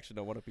board. Actually,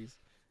 no, one apiece.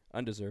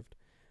 Undeserved.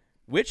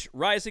 Which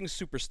rising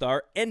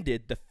superstar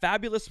ended the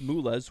Fabulous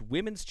Moolah's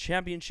women's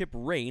championship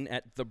reign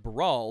at the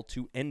Brawl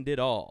to end it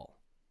all?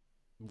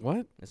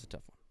 What? That's a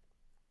tough one.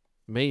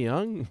 Mae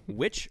Young?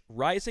 Which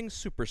rising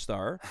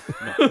superstar?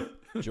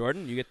 No.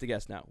 Jordan, you get to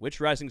guess now. Which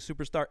rising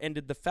superstar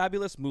ended the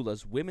Fabulous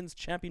Moolah's women's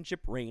championship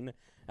reign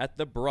at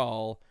the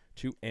Brawl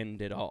to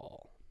end it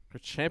all? Her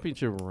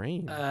championship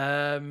reign.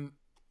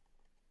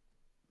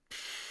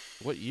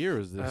 What year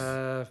is this?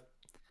 I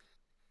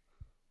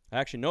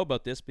actually know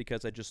about this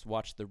because I just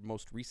watched the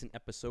most recent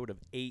episode of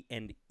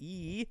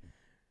A&E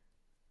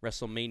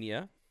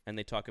WrestleMania, and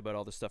they talk about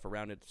all the stuff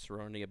around it,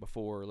 surrounding it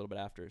before, a little bit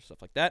after,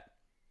 stuff like that.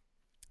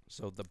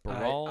 So the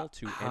Brawl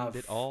to end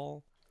it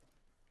all.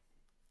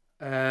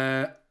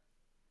 Her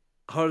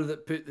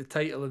that put the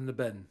title in the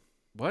bin.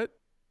 What?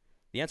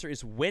 The answer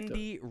is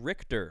Wendy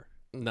Richter.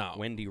 No.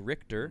 Wendy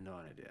Richter No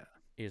idea.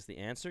 is the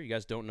answer. You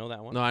guys don't know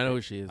that one? No, I know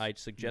who she is. I'd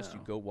suggest you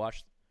No. go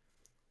watch.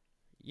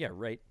 Yeah,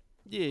 right.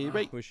 Yeah, you're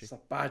right. Who is she? It's a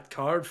bad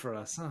card for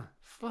us, huh?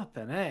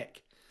 Flipping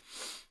heck.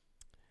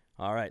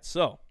 All right,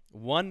 so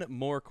one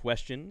more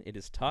question. It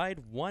is tied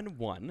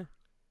 1-1.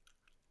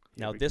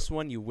 Now, this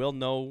one you will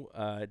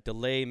know.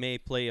 Delay may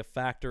play a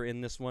factor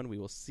in this one. We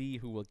will see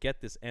who will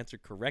get this answer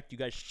correct. You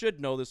guys should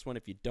know this one.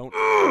 If you don't,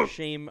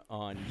 shame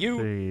on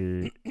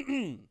you.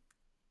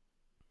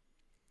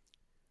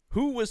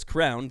 Who was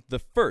crowned the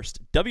first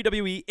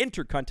WWE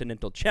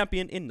Intercontinental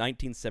Champion in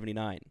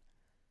 1979?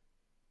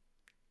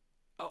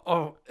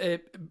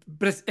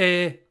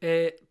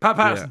 Pat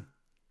Patterson.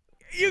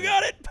 You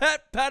got it.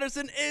 Pat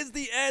Patterson is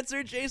the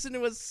answer. Jason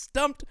was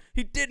stumped.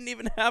 He didn't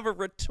even have a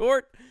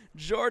retort.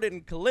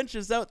 Jordan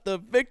clinches out the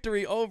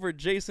victory over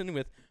Jason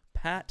with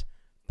Pat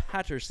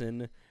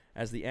Patterson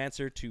as the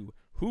answer to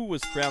who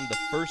was crowned the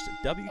first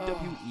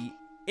WWE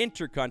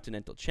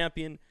Intercontinental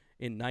Champion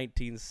in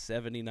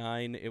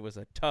 1979. It was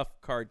a tough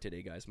card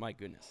today, guys. My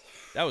goodness.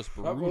 That was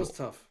brutal. That was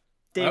tough.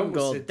 I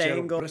Dingle, almost said Gerald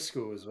dangle.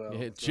 Briscoe as well.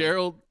 Yeah, so.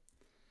 Gerald.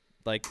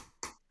 Like,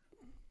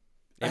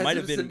 it As might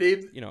have was the been,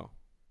 name. you know,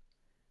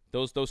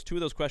 those two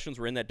of those questions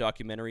were in that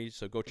documentary,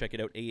 so go check it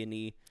out,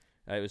 A&E.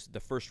 It was the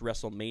first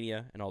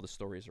WrestleMania and all the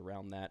stories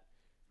around that.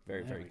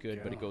 Very, There very we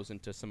good, but it go. goes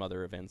into some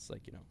other events,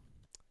 like, you know,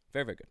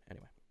 very, very good.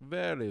 Anyway.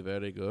 Very,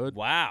 very good.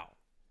 Wow.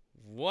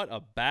 What a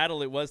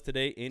battle it was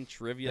today in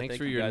trivia. Thanks Thank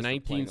for you your guys for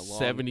playing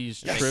along.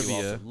 1970s Thank you all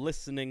trivia. for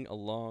listening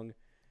along.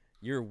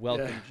 You're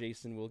welcome, Yeah.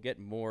 Jason. We'll get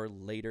more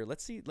later.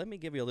 Let's see. Let me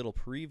give you a little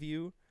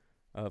preview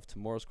of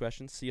tomorrow's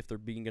questions. See if they're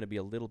being going to be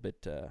a little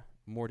bit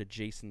more to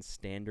Jason's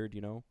standard,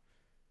 you know.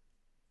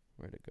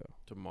 Where'd it go?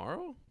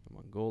 Tomorrow? The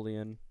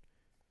Mongolian.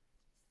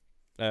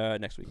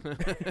 Next week.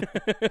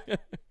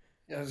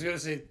 Yeah, I was going to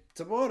say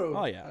tomorrow.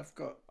 Oh, yeah. I've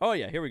got. Oh,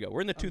 yeah. Here we go. We're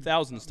in the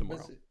 2000s I'm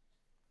tomorrow. busy.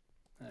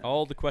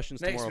 All the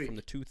questions Next tomorrow week. from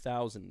the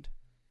 2000.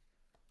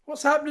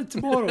 What's happening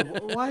tomorrow?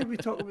 Why are we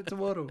talking about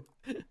tomorrow?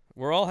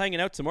 We're all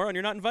hanging out tomorrow, and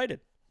you're not invited.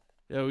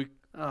 Yeah, we.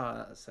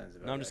 Oh, that sounds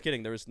about No, I'm just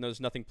kidding. There's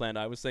nothing planned.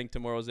 I was saying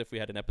tomorrow as if we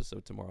had an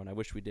episode tomorrow, and I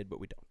wish we did, but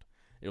we don't.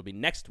 It'll be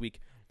next week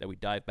that we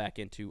dive back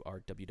into our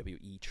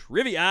WWE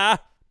trivia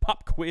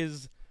pop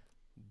quiz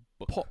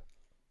book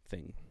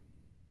thing.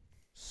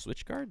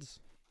 Switch cards?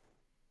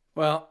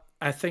 Well,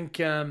 I think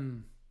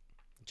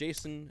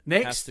Jason has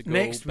Next- to go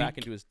next back week-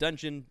 into his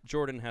dungeon.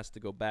 Jordan has to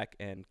go back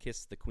and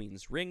kiss the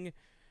Queen's ring.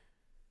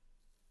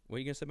 What are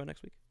you going to say about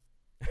next week?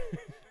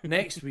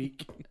 next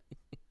week,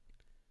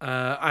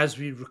 as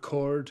we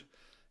record,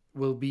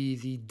 will be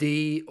the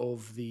day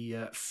of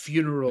the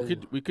funeral.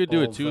 We could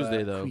do it of,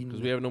 Tuesday though, Queen-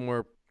 because we have no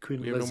more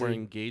Queen we have no more Lizzie.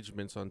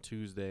 engagements on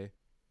Tuesday.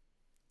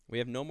 We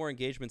have no more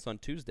engagements on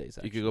Tuesdays.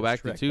 You Actually. could go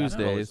back to That's correct.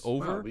 Basketball is Tuesdays.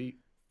 over. Well,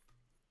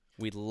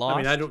 we lost. I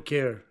mean, I don't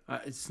care.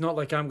 It's not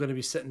like I'm going to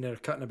be sitting there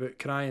cutting about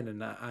crying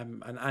and that.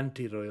 I'm an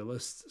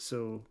anti-royalist,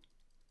 so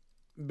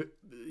but,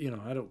 you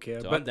know, I don't care.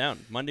 So but I'm down.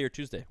 Monday or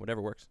Tuesday,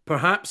 whatever works.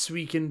 perhaps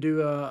we can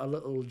do a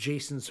little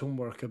Jason's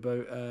homework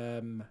about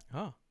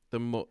Oh, The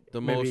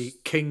maybe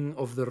most. King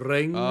of the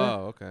Ring,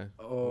 Oh, okay.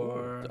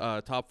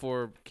 or Top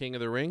 4 King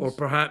of the Rings. or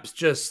perhaps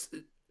just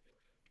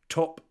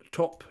top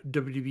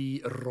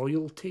WWE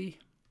royalty,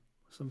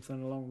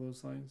 something along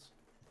those lines.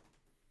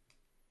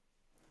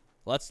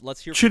 let's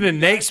hear. Tune from in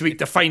you next guys. week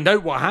to find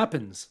out what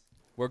happens.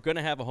 We're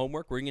gonna have a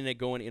homework. We're gonna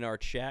go in our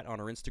chat on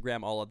our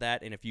Instagram, all of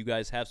that. And if you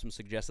guys have some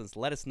suggestions,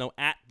 let us know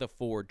at the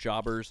 4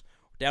 Jobbers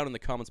down in the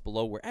comments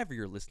below, wherever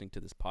you're listening to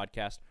this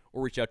podcast,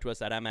 or reach out to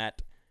us at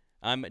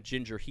I'm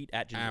Ginger Heat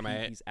at Ginger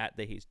Heat. He's at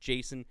He's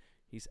Jason.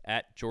 He's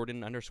at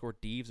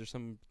Jordan_Deves or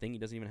something. He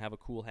doesn't even have a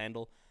cool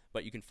handle,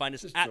 but you can find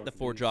us Just at Jordan the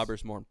 4 Deves.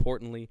 Jobbers. More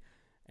importantly,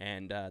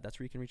 and that's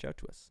where you can reach out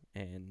to us.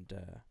 And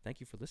thank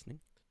you for listening.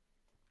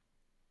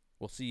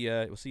 We'll see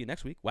you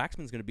next week.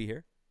 Waxman's gonna be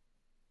here.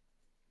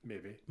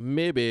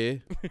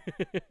 Maybe.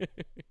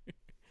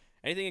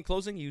 Anything in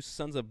closing, you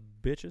sons of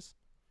bitches?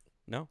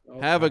 No?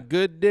 Have a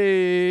good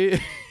day.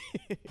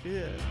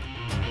 Yeah.